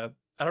the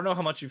I don't know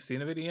how much you've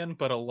seen of it, Ian,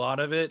 but a lot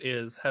of it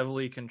is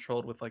heavily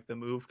controlled with like the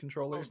Move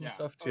controllers and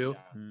stuff too.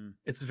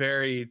 It's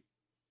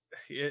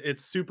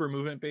it's super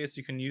movement based.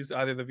 You can use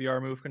either the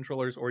VR Move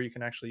controllers or you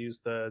can actually use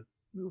the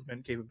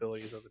movement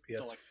capabilities of the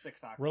PS. So like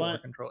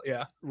 6-axis control.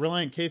 Yeah.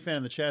 Reliant K fan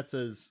in the chat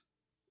says,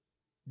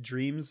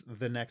 Dreams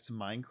the next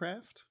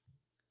Minecraft?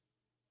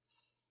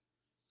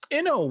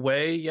 In a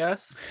way,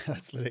 yes.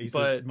 That's what he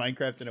says.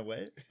 Minecraft in a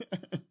way.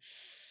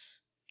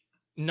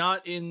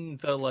 Not in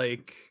the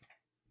like,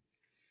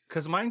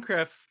 because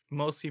Minecraft,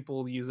 most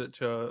people use it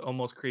to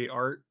almost create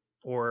art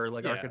or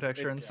like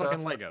architecture and stuff.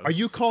 Fucking Legos. Are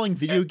you calling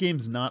video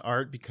games not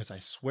art? Because I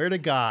swear to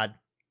God.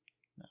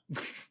 No.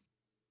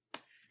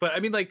 But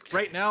I mean, like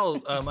right now,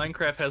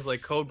 Minecraft has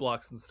like code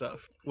blocks and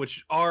stuff,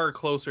 which are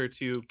closer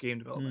to game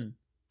development.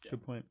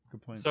 Good point.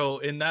 Good point. So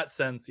in that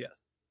sense,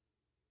 yes.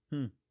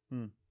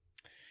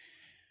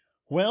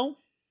 Well,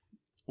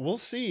 we'll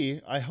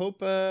see. I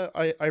hope.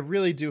 I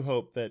really do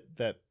hope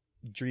that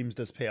Dreams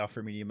does pay off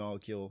for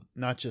MediaMolecule,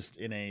 not just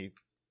in a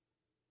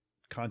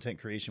content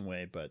creation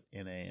way, but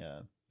in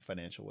a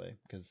financial way,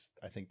 because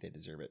I think they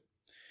deserve it.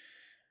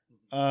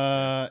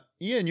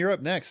 Ian, you're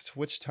up next.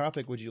 Which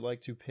topic would you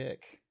like to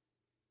pick?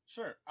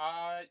 Sure.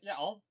 Yeah,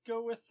 I'll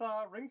go with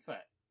Ring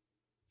Fit.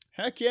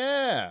 Heck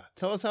yeah!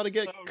 Tell us how to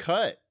get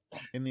cut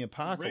in the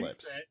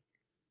apocalypse. Ring Fit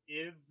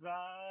is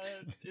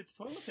it's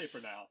toilet paper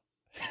now.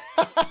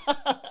 All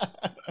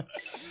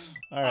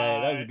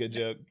right, that was a good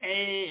joke.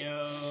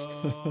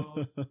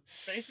 Ayo.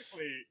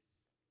 Basically,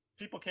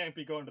 people can't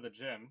be going to the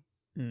gym,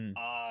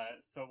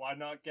 so why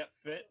not get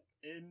fit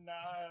in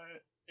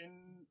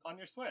on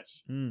your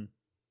Switch?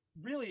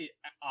 Really,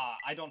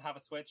 I don't have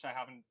a Switch. I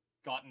haven't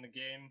gotten the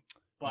game,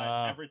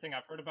 but everything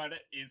I've heard about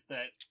it is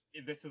that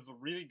this is a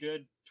really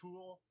good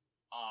tool.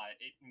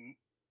 It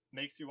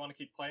makes you want to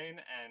keep playing,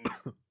 and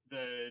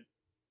the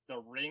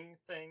ring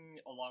thing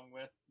along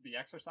with the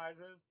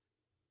exercises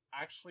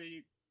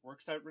actually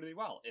works out really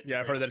well.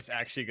 I've heard that it's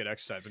actually good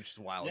exercise, which is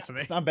wild to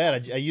me. It's not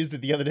bad. I used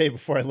it the other day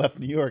before I left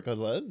New York. I was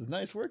like, this is a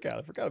nice workout.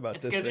 I forgot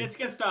about this thing. It's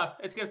good stuff.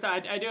 It's good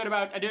stuff. I do it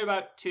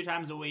about 2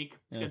 times a week.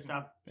 It's good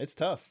stuff. It's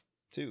tough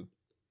too.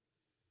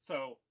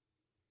 So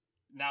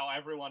now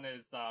everyone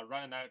is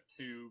running out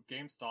to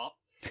GameStop.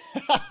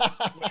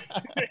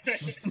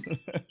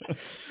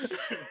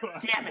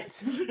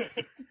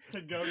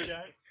 don't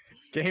get.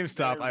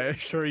 GameStop, I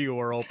assure you,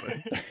 are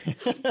open.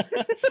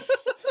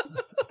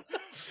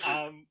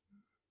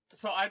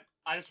 So I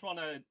just want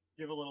to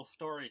give a little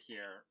story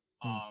here,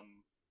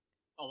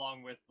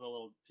 along with the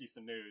little piece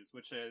of news,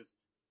 which is,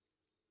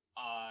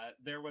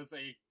 there was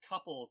a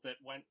couple that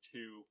went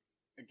to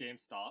a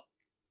GameStop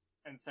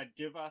and said,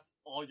 "Give us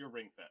all your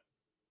Ring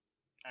Fits,"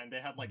 and they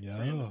had like 3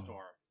 in the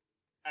store.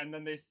 And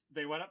then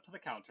they went up to the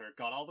counter,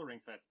 got all the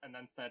Ring Fits, and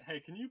then said, "Hey,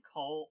 can you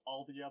call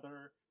all the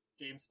other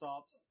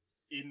GameStops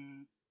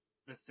in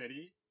the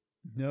city?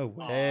 No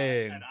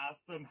way." And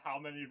ask them how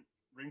many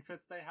Ring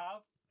Fits they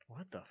have."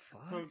 What the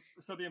fuck?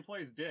 So the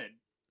employees did,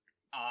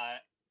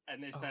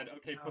 and they said,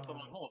 "Okay, put them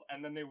on hold."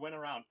 And then they went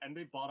around and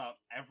they bought up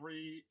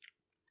every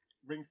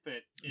Ring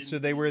Fit. So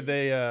they were in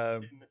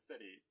the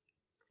city.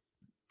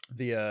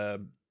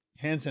 The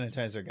hand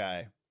sanitizer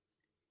guy.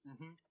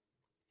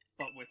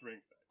 But with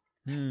Ring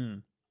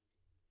Fit.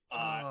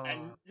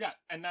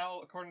 And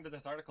now according to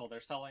this article,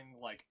 they're selling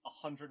like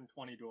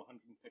 120 to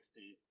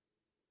 160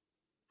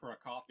 for a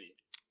copy,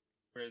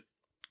 whereas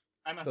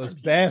MSRP Those is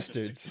just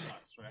bastards.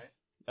 $60, right?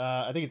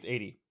 I think it's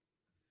 80.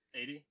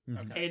 80?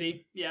 Mhm. Okay.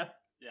 80, yeah.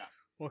 Yeah.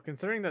 Well,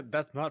 considering that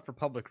that's not for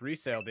public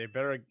resale, they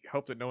better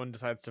hope that no one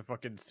decides to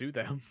fucking sue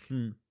them.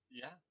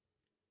 Yeah.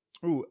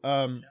 Ooh,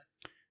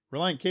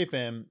 Reliant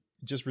K-Fam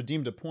just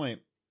redeemed a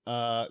point.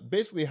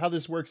 Basically how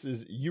this works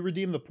is you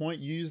redeem the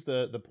point, you use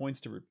the points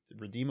to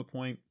redeem a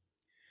point,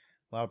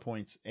 a lot of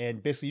points,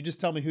 and basically you just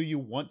tell me who you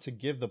want to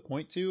give the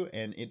point to,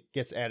 and it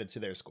gets added to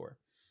their score.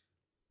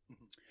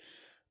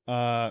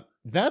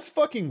 That's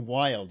fucking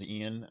wild,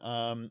 Ian.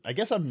 I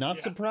guess I'm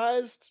not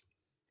surprised,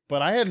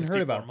 but I hadn't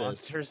heard about this.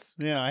 Monsters.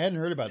 Yeah, I hadn't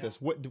heard about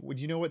this. What would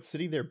you know? What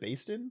city they're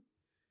based in?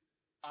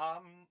 I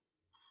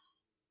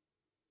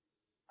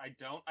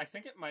don't. I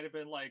think it might have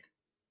been like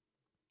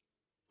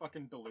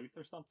fucking Duluth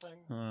or something.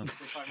 Or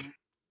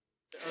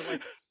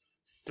like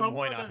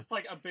somewhere that's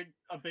like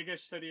a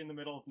biggish city in the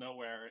middle of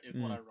nowhere is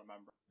what I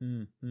remember.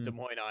 Des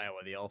Moines,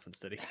 Iowa, the Elephant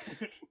City.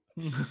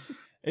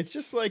 It's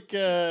just like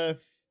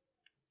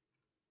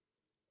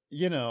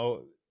you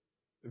know,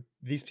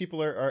 these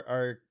people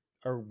are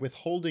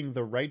withholding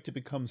the right to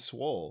become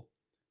swole,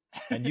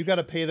 and you got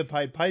to pay the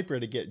Pied Piper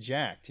to get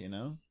jacked. You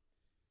know.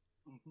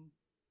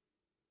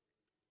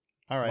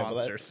 All right,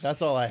 well,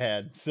 that's all I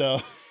had.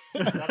 So.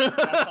 That's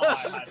all I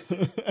had.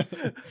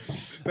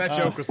 That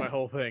joke was my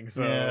whole thing.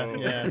 So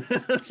yeah.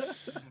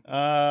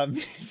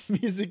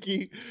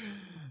 Musicy,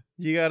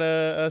 you got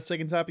a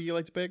second topic you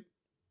like to pick?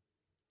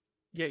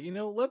 Yeah, you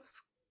know,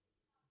 let's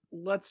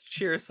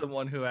cheer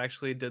someone who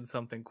actually did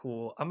something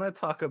cool. I'm gonna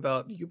talk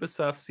about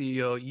Ubisoft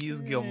CEO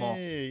Yves Guillemot.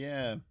 Hey,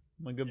 yeah,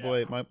 my good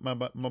boy, my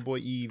boy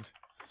Yves.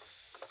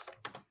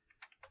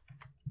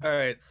 All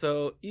right,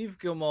 so Yves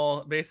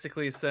Guillemot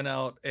basically sent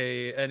out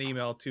an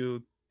email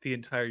to the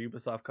entire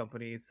Ubisoft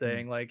company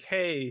saying like,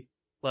 "Hey,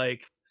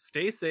 like,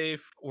 stay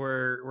safe.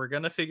 We're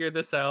gonna figure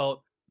this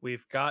out.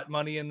 We've got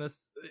money in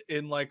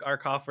like our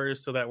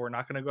coffers so that we're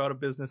not gonna go out of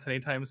business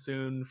anytime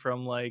soon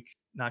from like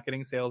not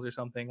getting sales or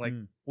something. Like,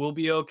 we'll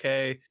be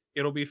okay.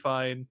 It'll be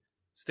fine.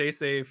 Stay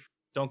safe.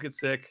 Don't get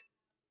sick.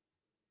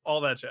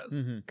 All that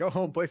jazz. Go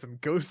home, play some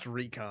Ghost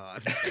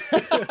Recon."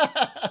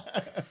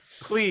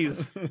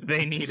 Please,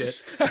 they need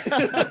it.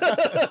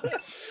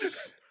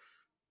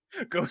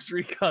 Ghost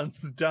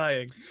Recon's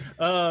dying.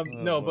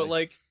 No, but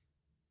like,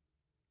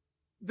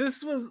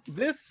 this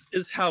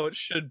is how it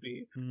should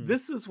be.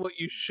 This is what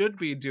you should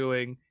be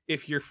doing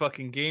if you're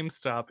fucking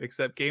GameStop,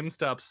 except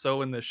GameStop's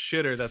so in the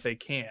shitter that they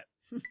can't.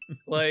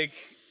 Like,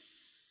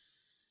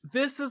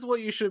 this is what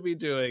you should be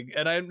doing.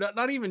 And I'm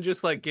not even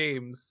just like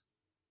games.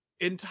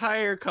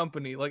 Entire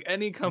company, like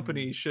any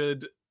company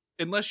should,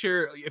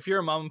 if you're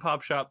a mom and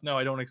pop shop, no,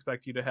 I don't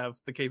expect you to have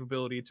the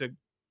capability to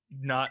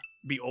not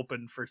be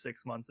open for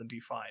 6 months and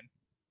be fine.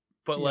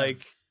 But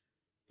like,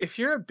 if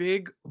you're a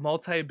big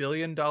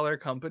multi-billion-dollar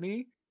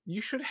company,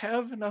 you should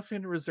have enough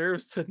in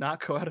reserves to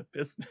not go out of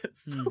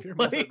business. If you're a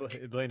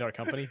multi-billion-dollar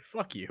company,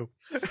 fuck you.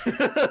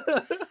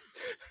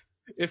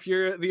 If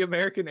you're the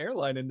American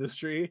airline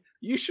industry,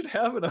 you should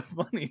have enough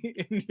money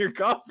in your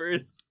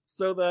coffers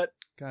so that,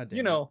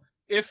 you know,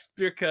 if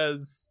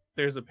because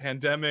there's a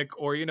pandemic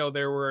or, you know,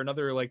 there were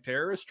another like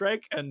terrorist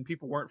strike and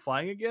people weren't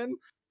flying again,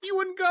 you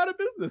wouldn't go out of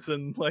business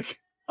in like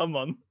a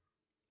month.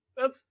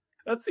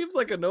 That seems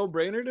like a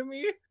no-brainer to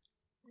me.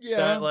 Yeah.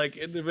 That like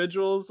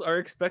individuals are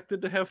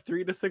expected to have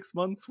 3 to 6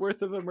 months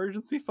worth of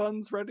emergency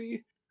funds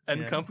ready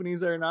and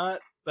companies are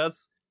not.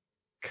 That's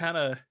kind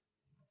of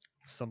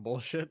some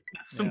bullshit.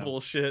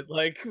 Bullshit.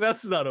 Like,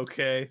 that's not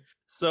okay.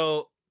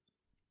 So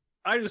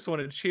I just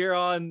want to cheer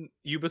on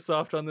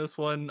Ubisoft on this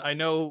one. I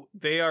know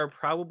they are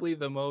probably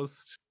the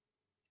most,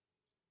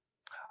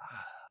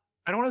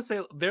 I don't want to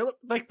say, they're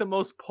like the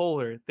most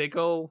polar.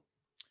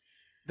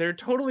 They're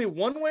totally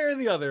one way or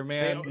the other,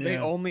 man. They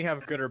only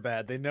have good or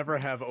bad. They never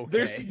have okay.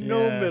 There's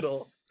no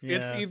middle. Yeah.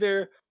 It's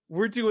either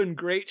we're doing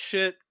great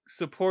shit,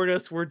 support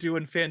us, we're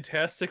doing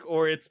fantastic,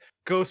 or it's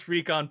Ghost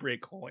Recon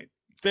Breakpoint.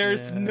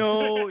 There's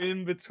no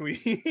in between.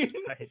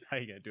 How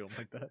you gonna do them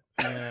like that?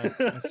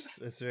 Yeah,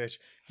 it's rich.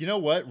 You know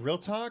what? Real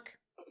talk.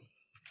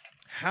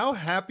 How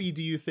happy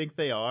do you think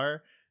they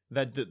are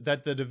that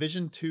the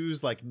Division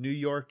 2's like New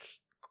York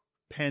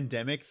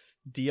pandemic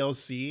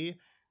DLC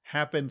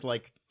happened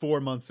like 4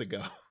 months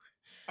ago?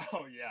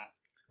 Oh yeah.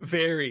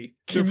 Very.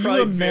 Can They're you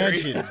probably very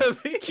imagine?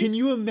 happy. Can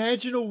you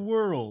imagine a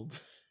world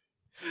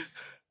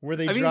where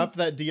they drop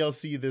that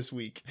DLC this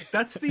week?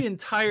 That's the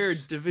entire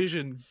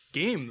Division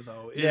game,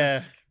 though. Is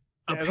Yeah.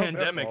 a Yeah, it's not their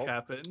pandemic fault.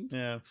 happened.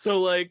 Yeah. So,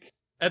 like,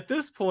 at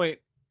this point,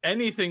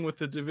 anything with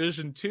the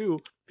Division 2,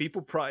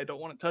 people probably don't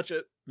want to touch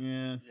it.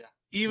 Yeah.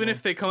 Even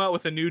if they come out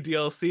with a new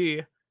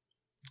DLC.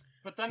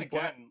 But then People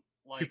again,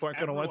 like people aren't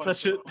gonna wanna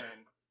everyone's touch been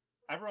it.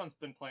 everyone's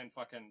been playing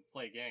fucking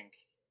Plague Inc.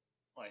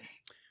 Like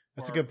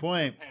That's a or good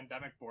point. the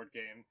pandemic board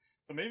game.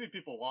 So maybe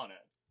people want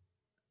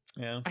it.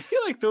 Yeah. I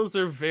feel like those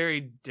are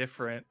very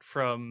different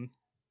from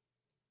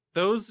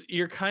those.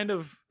 You're kind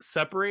of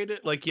separated.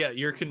 Like, yeah,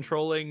 you're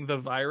controlling the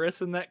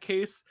virus in that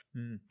case.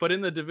 But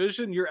in the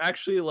Division, you're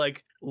actually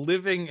like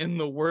living in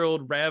the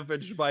world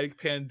ravaged by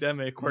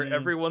pandemic where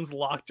everyone's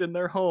locked in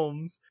their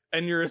homes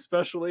and you're a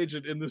special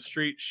agent in the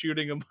street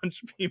shooting a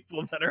bunch of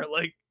people that are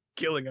like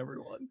killing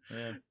everyone.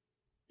 Yeah.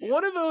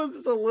 One of those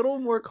is a little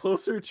more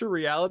closer to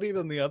reality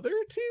than the other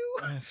two.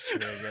 That's true,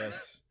 I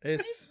guess.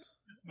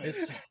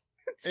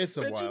 It's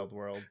a wild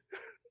world.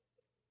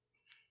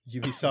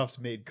 Ubisoft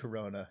made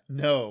Corona.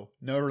 No,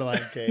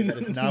 Reliant K. That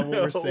is not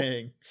what we're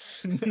saying.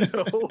 No.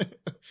 Oh,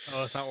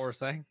 that's not what we're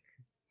saying?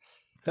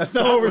 That's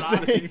not what we're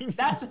saying.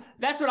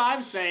 That's what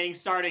I'm saying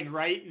starting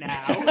right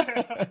now.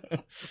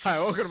 Hi,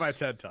 welcome to my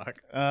TED Talk.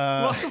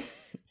 I'm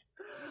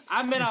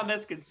in on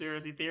this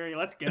conspiracy theory.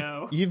 Let's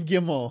go. Yves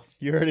Gimmel,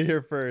 you heard it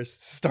here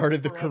first,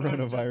 started the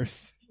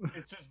coronavirus.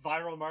 It's just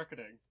viral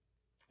marketing.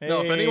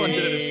 No, if anyone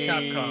did it, it's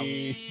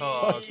Capcom.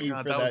 Oh, Fuck you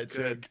God, for that was that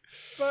good.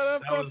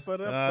 joke.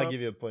 I'll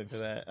give you a point for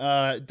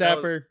that.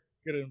 Dapper,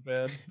 Good and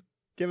bad.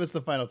 give us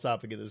the final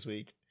topic of this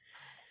week.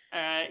 All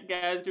right,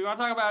 guys, do we want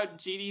to talk about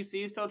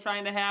GDC still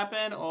trying to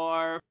happen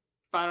or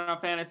Final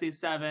Fantasy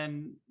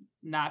VII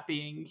not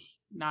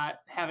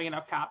having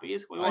enough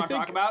copies? What do we want to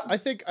talk about? I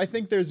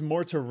think there's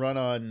more to run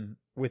on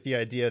with the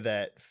idea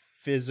that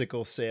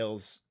physical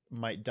sales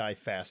might die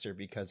faster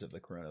because of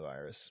the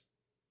coronavirus.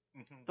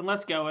 Then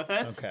let's go with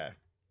it. Okay.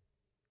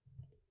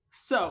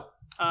 So,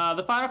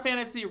 the Final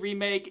Fantasy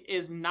remake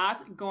is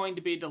not going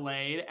to be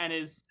delayed, and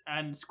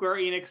Square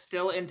Enix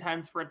still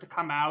intends for it to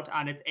come out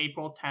on its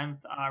April 10th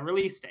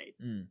release date.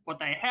 What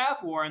they have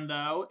warned,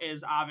 though,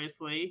 is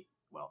obviously,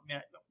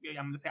 I'm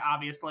going to say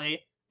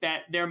obviously,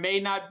 that there may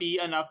not be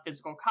enough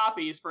physical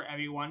copies for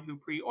everyone who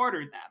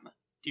pre-ordered them,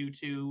 due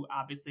to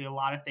obviously a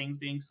lot of things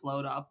being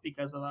slowed up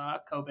because of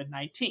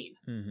COVID-19.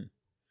 Mm-hmm.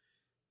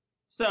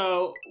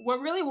 So, what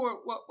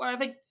I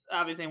think,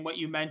 obviously, and what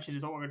you mentioned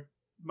is what we're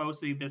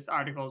mostly this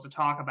article is to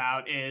talk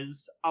about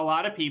is a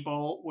lot of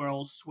people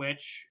will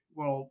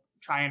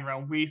try and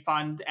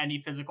refund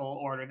any physical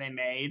order they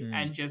made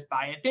and just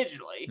buy it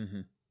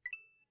digitally.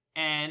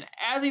 And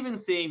as we've been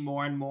seeing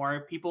more and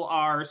more, people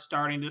are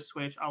starting to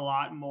switch a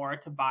lot more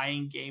to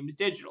buying games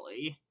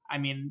digitally. I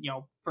mean,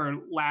 for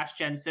last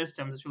gen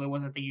systems, this really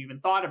wasn't a thing you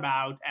even thought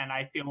about, and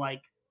I feel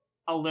like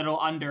a little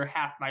under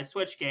half my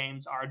Switch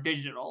games are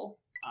digital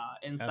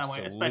in some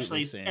way,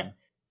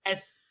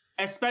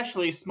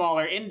 especially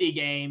smaller indie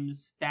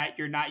games that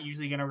you're not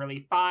usually going to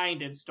really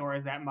find in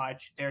stores that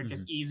much. They're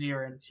just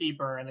easier and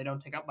cheaper, and they don't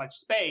take up much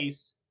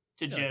space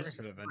to just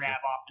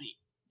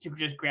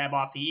grab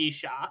off the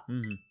eShop.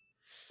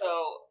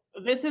 So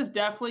this is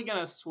definitely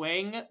going to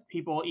swing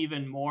people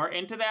even more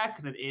into that,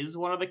 because it is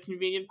one of the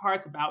convenient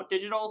parts about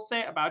digital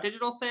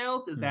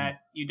sales is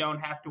that you don't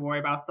have to worry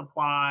about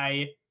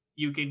supply.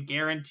 You can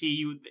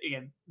guarantee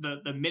again,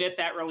 the minute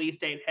that release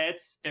date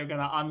hits, they're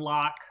gonna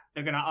unlock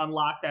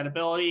that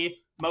ability.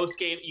 Most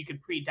games you can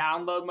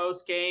pre-download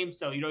most games,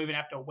 so you don't even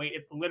have to wait.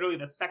 It's literally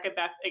the second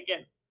that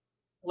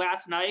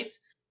last night,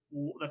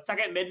 the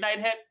second midnight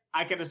hit,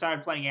 I could have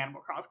started playing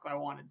Animal Crossing if I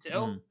wanted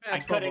to. I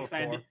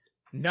couldn't.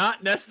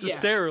 Not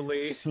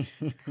necessarily. But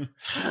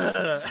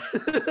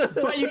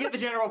you get the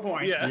general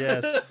point. Yeah.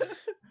 Yes.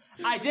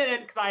 I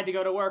didn't because I had to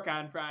go to work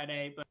on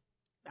Friday, but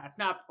that's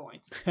not the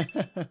point.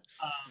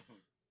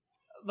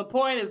 The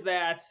point is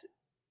that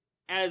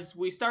as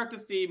we start to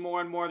see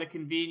more and more the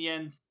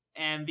convenience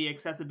and the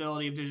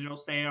accessibility of digital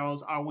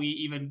sales,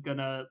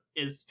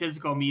 is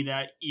physical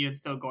media even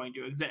still going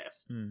to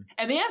exist?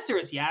 And the answer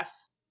is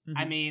yes.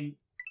 I mean,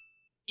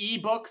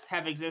 ebooks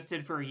have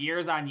existed for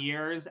years on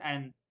years,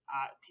 and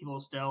people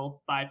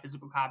still buy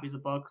physical copies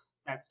of books.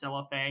 That's still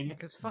a thing.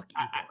 Because fuck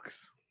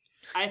ebooks.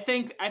 I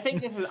think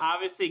this is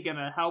obviously going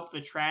to help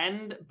the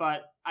trend,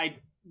 but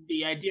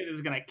the idea that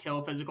it's going to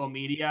kill physical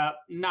media,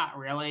 not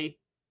really.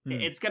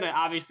 It's going to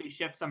obviously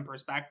shift some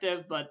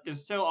perspective, but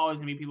there's still always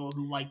going to be people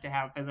who like to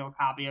have a physical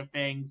copy of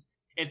things.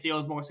 It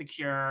feels more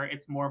secure.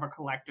 It's more of a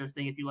collector's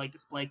thing if you like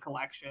display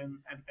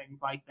collections and things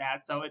like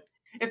that. So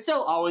it's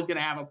still always going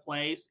to have a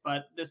place,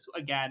 but this,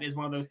 again, is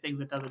one of those things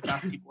that does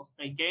adjust people's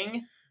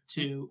thinking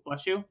to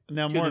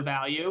the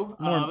value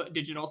of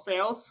digital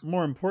sales.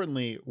 More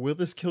importantly, will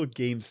this kill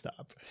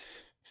GameStop?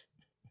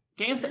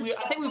 I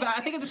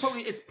think at this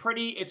point it's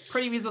pretty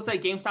reasonable to say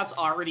GameStop's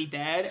already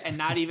dead and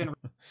not even.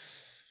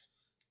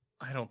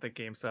 I don't think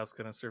GameStop's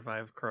gonna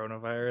survive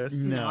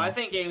coronavirus. No, I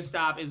think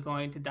GameStop is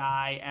going to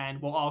die,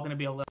 and we're all going to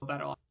be a little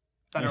better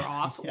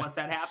off once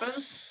that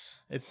happens.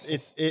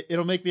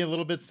 It'll make me a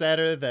little bit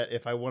sadder that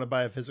if I want to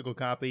buy a physical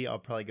copy, I'll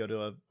probably go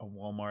to a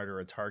Walmart or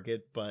a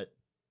Target, but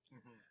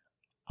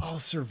I'll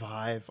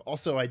survive.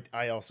 Also,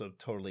 I also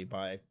totally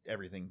buy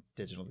everything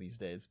digital these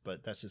days,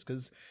 but that's just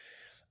because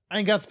I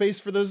ain't got space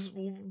for those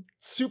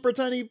super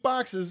tiny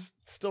boxes.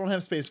 Still don't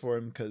have space for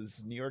them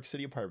because New York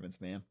City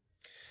apartments, man.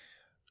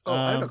 Oh,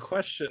 I have a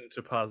question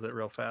to posit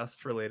real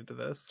fast related to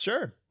this.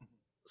 Sure.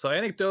 So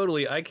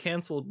anecdotally, I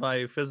canceled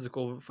my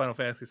physical Final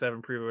Fantasy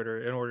VII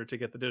pre-order in order to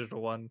get the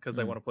digital one because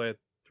I want to play it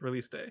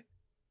release day.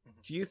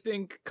 Do you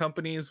think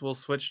companies will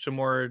switch to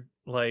more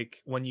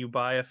like when you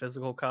buy a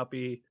physical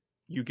copy,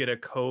 you get a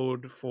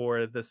code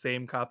for the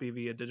same copy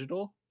via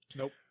digital?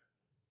 Nope.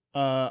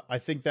 I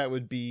think that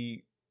would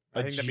be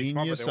a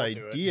genius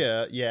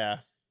idea. Yeah.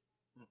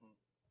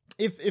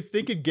 If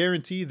they could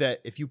guarantee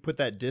that if you put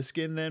that disc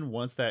in, then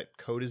once that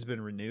code has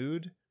been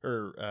renewed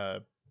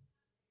or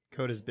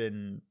code has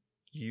been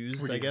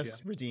used, redeemed, I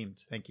guess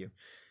redeemed. Thank you.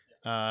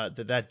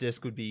 That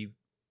disc would be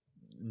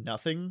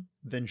nothing.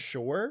 Then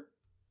sure.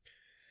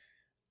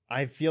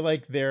 I feel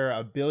like there are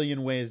a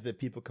billion ways that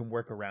people can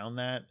work around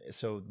that.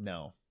 So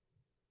no.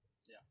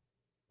 Yeah,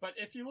 but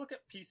if you look at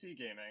PC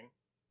gaming,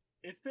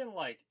 it's been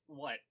like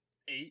what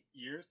 8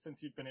 years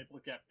since you've been able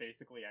to get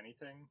basically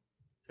anything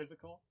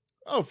physical.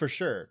 Oh, for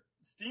sure.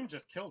 Steam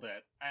just killed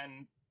it,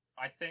 and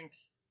I think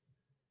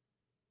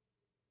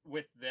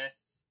with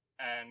this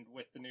and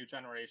with the new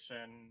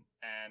generation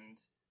and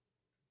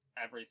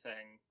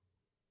everything,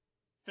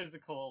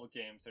 physical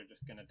games are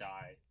just going to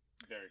die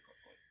very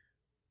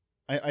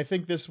quickly. I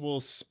think this will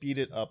speed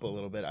it up a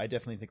little bit. I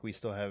definitely think we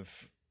still have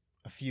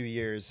a few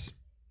years.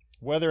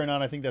 Whether or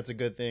not I think that's a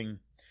good thing,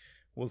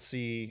 we'll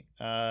see.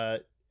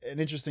 An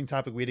interesting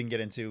topic we didn't get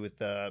into with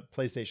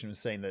PlayStation was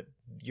saying that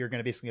you're going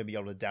to basically be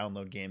able to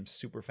download games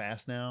super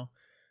fast now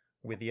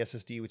with the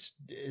SSD, which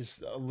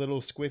is a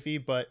little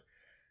squiffy, but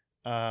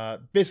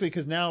basically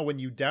because now when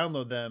you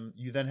download them,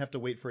 you then have to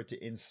wait for it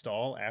to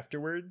install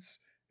afterwards,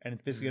 and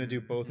it's basically going to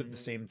do both at the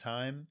same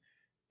time.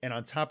 And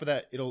on top of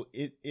that, it'll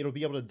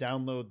be able to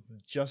download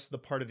just the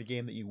part of the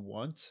game that you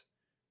want.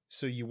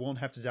 So you won't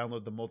have to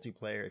download the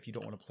multiplayer if you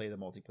don't want to play the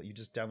multiplayer. You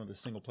just download the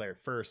single player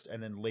first,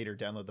 and then later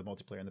download the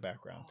multiplayer in the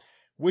background.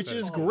 Which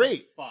is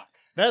great. Fuck.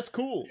 That's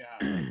cool.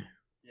 Yeah.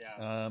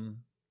 Yeah.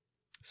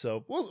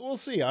 So we'll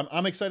see.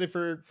 I'm excited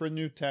for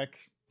new tech,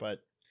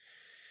 but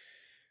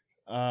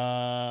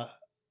yeah,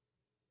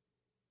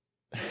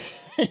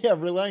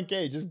 Reliant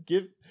K,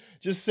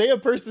 just say a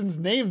person's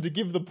name to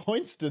give the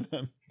points to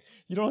them.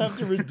 You don't have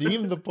to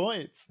redeem the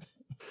points.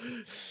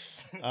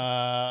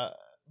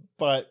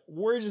 But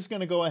we're just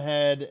gonna go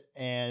ahead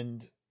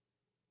and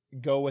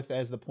go with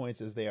as the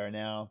points as they are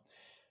now.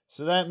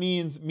 So that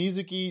means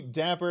Mizuki,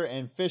 Dapper,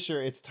 and Fisher,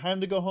 it's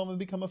time to go home and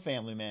become a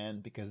family man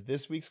because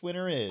this week's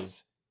winner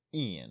is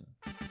Ian.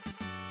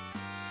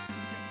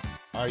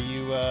 Are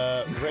you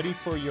ready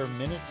for your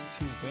minutes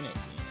to win it,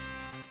 Ian?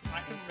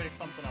 I can make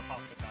something up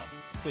off the cuff.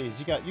 Please,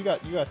 you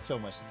got so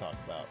much to talk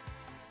about.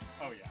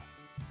 Oh yeah.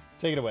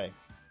 Take it away.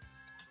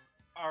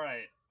 All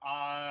right.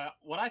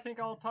 What I think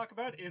I'll talk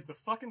about is the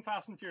fucking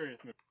Fast and Furious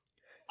movie.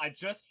 I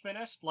just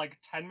finished like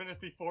 10 minutes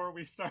before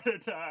we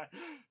started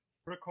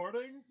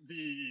recording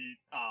the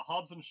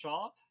Hobbs and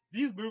Shaw.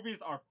 These movies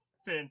are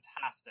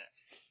fantastic.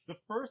 The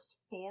first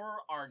 4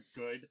 are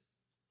good,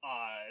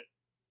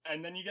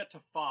 and then you get to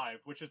 5,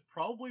 which is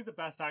probably the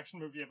best action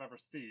movie I've ever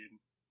seen.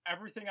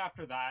 Everything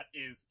after that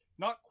is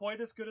not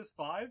quite as good as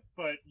 5,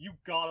 but you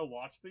gotta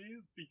watch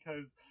these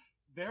because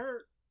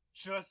they're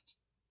just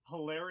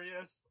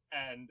hilarious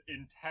and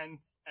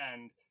intense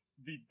and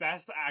the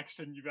best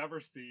action you've ever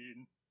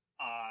seen.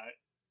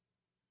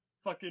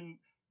 Fucking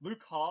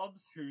Luke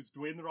Hobbs, who's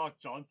Dwayne The Rock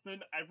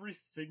Johnson, every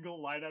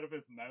single line out of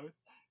his mouth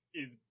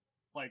is,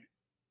 like,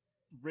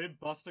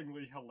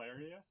 rib-bustingly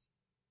hilarious.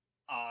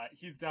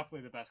 He's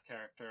definitely the best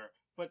character.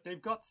 But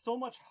they've got so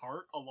much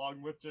heart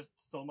along with just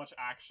so much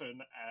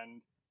action,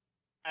 and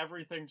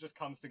everything just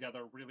comes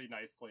together really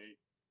nicely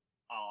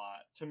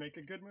to make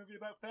a good movie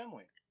about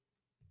family.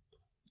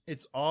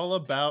 It's all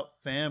about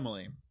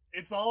family.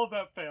 It's all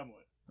about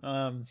family.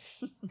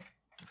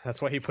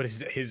 That's why he put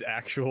his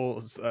actual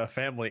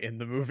family in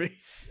the movie.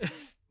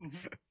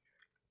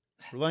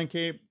 Reliant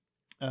K,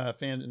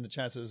 fan in the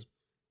chat says,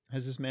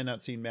 has this man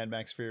not seen Mad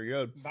Max Fury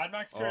Road? Mad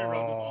Max Fury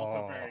Road was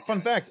also very good.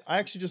 Fun fact, I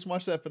actually just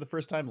watched that for the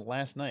first time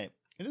last night.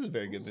 It is a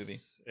very good movie.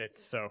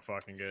 It's so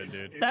fucking good,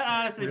 dude. That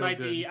honestly might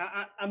be.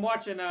 I'm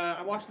watching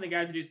the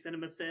guys who do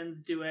Cinema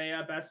Sins do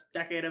a best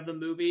decade of the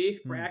movie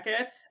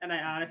bracket, and I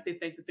honestly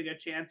think it's a good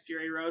chance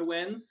Fury Road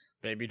wins.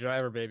 Baby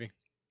Driver, baby.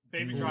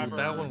 Baby Driver.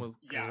 That one was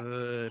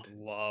good.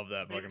 Love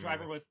that Baby fucking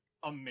Driver movie. was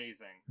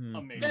amazing.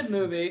 Amazing. Good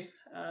movie.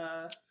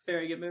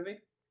 Very good movie.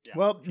 Yeah.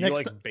 Well,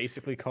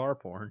 basically car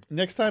porn.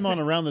 Next time on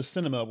Around the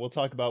Cinema, we'll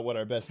talk about what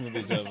our best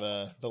movies of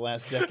the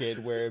last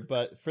decade were.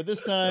 But for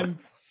this time,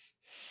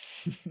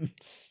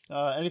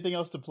 Anything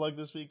else to plug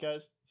this week,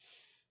 guys?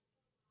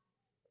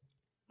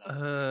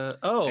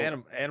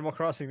 Animal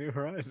Crossing New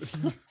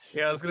Horizons.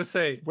 Yeah, I was gonna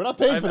say we're not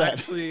paying for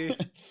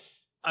that.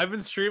 I've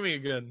been streaming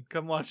again.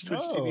 Come watch Twitch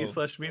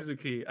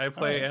TV/Mizuki. I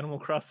play Animal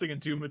Crossing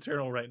and Doom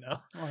Eternal right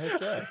now. Oh, heck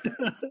yeah.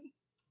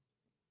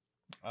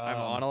 I'm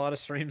on a lot of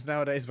streams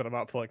nowadays, but I'm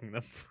not plugging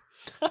them.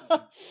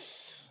 Fuck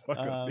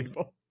those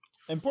people.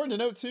 Important to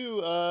note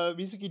too,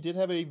 Mizuki did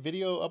have a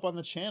video up on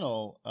the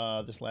channel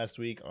this last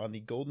week on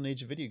the golden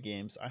age of video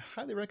games. I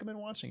highly recommend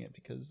watching it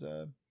because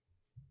it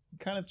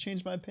kind of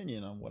changed my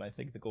opinion on what I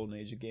think the golden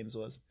age of games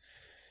was.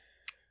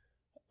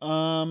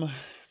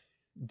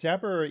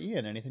 Dapper or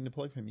Ian, anything to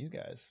plug from you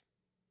guys?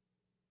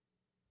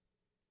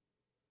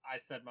 I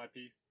said my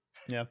piece.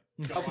 Yeah.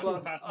 Go watch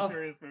the Fast and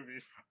Furious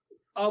movies.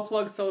 I'll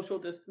plug social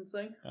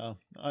distancing. Oh,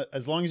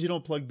 as long as you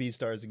don't plug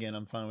Beastars again,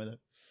 I'm fine with it.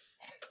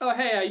 Oh,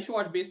 hey, you should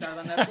watch Beastars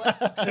on Netflix.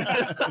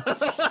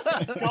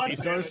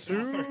 Beastars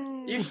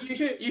 2.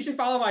 You should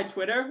follow my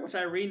Twitter, which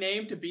I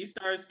renamed to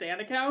Beastars Stan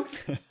account.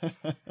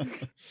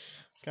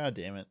 God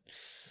damn it!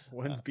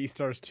 When's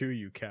Beastars 2,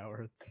 you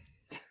cowards?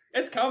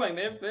 It's coming.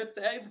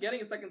 It's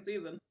getting a second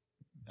season.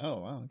 Oh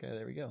wow! Okay,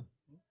 there we go.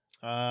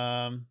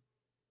 All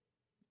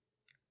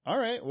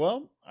right.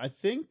 Well, I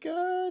think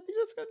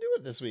that's gonna do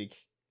it this week.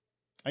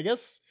 I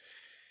guess.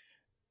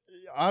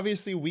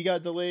 Obviously, we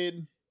got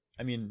delayed.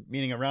 I mean,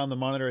 meaning Around the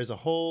Monitor as a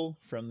whole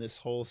from this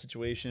whole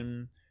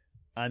situation.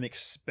 I'm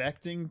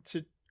expecting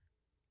to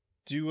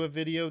do a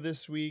video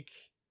this week.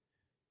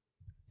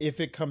 If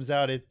it comes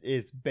out,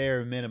 it's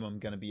bare minimum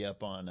going to be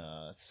up on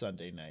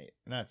Sunday night.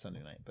 Not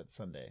Sunday night, but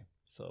Sunday.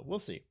 So we'll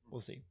see.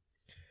 We'll see.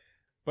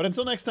 But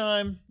until next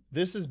time,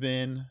 this has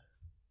been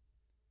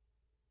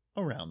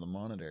Around the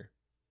Monitor.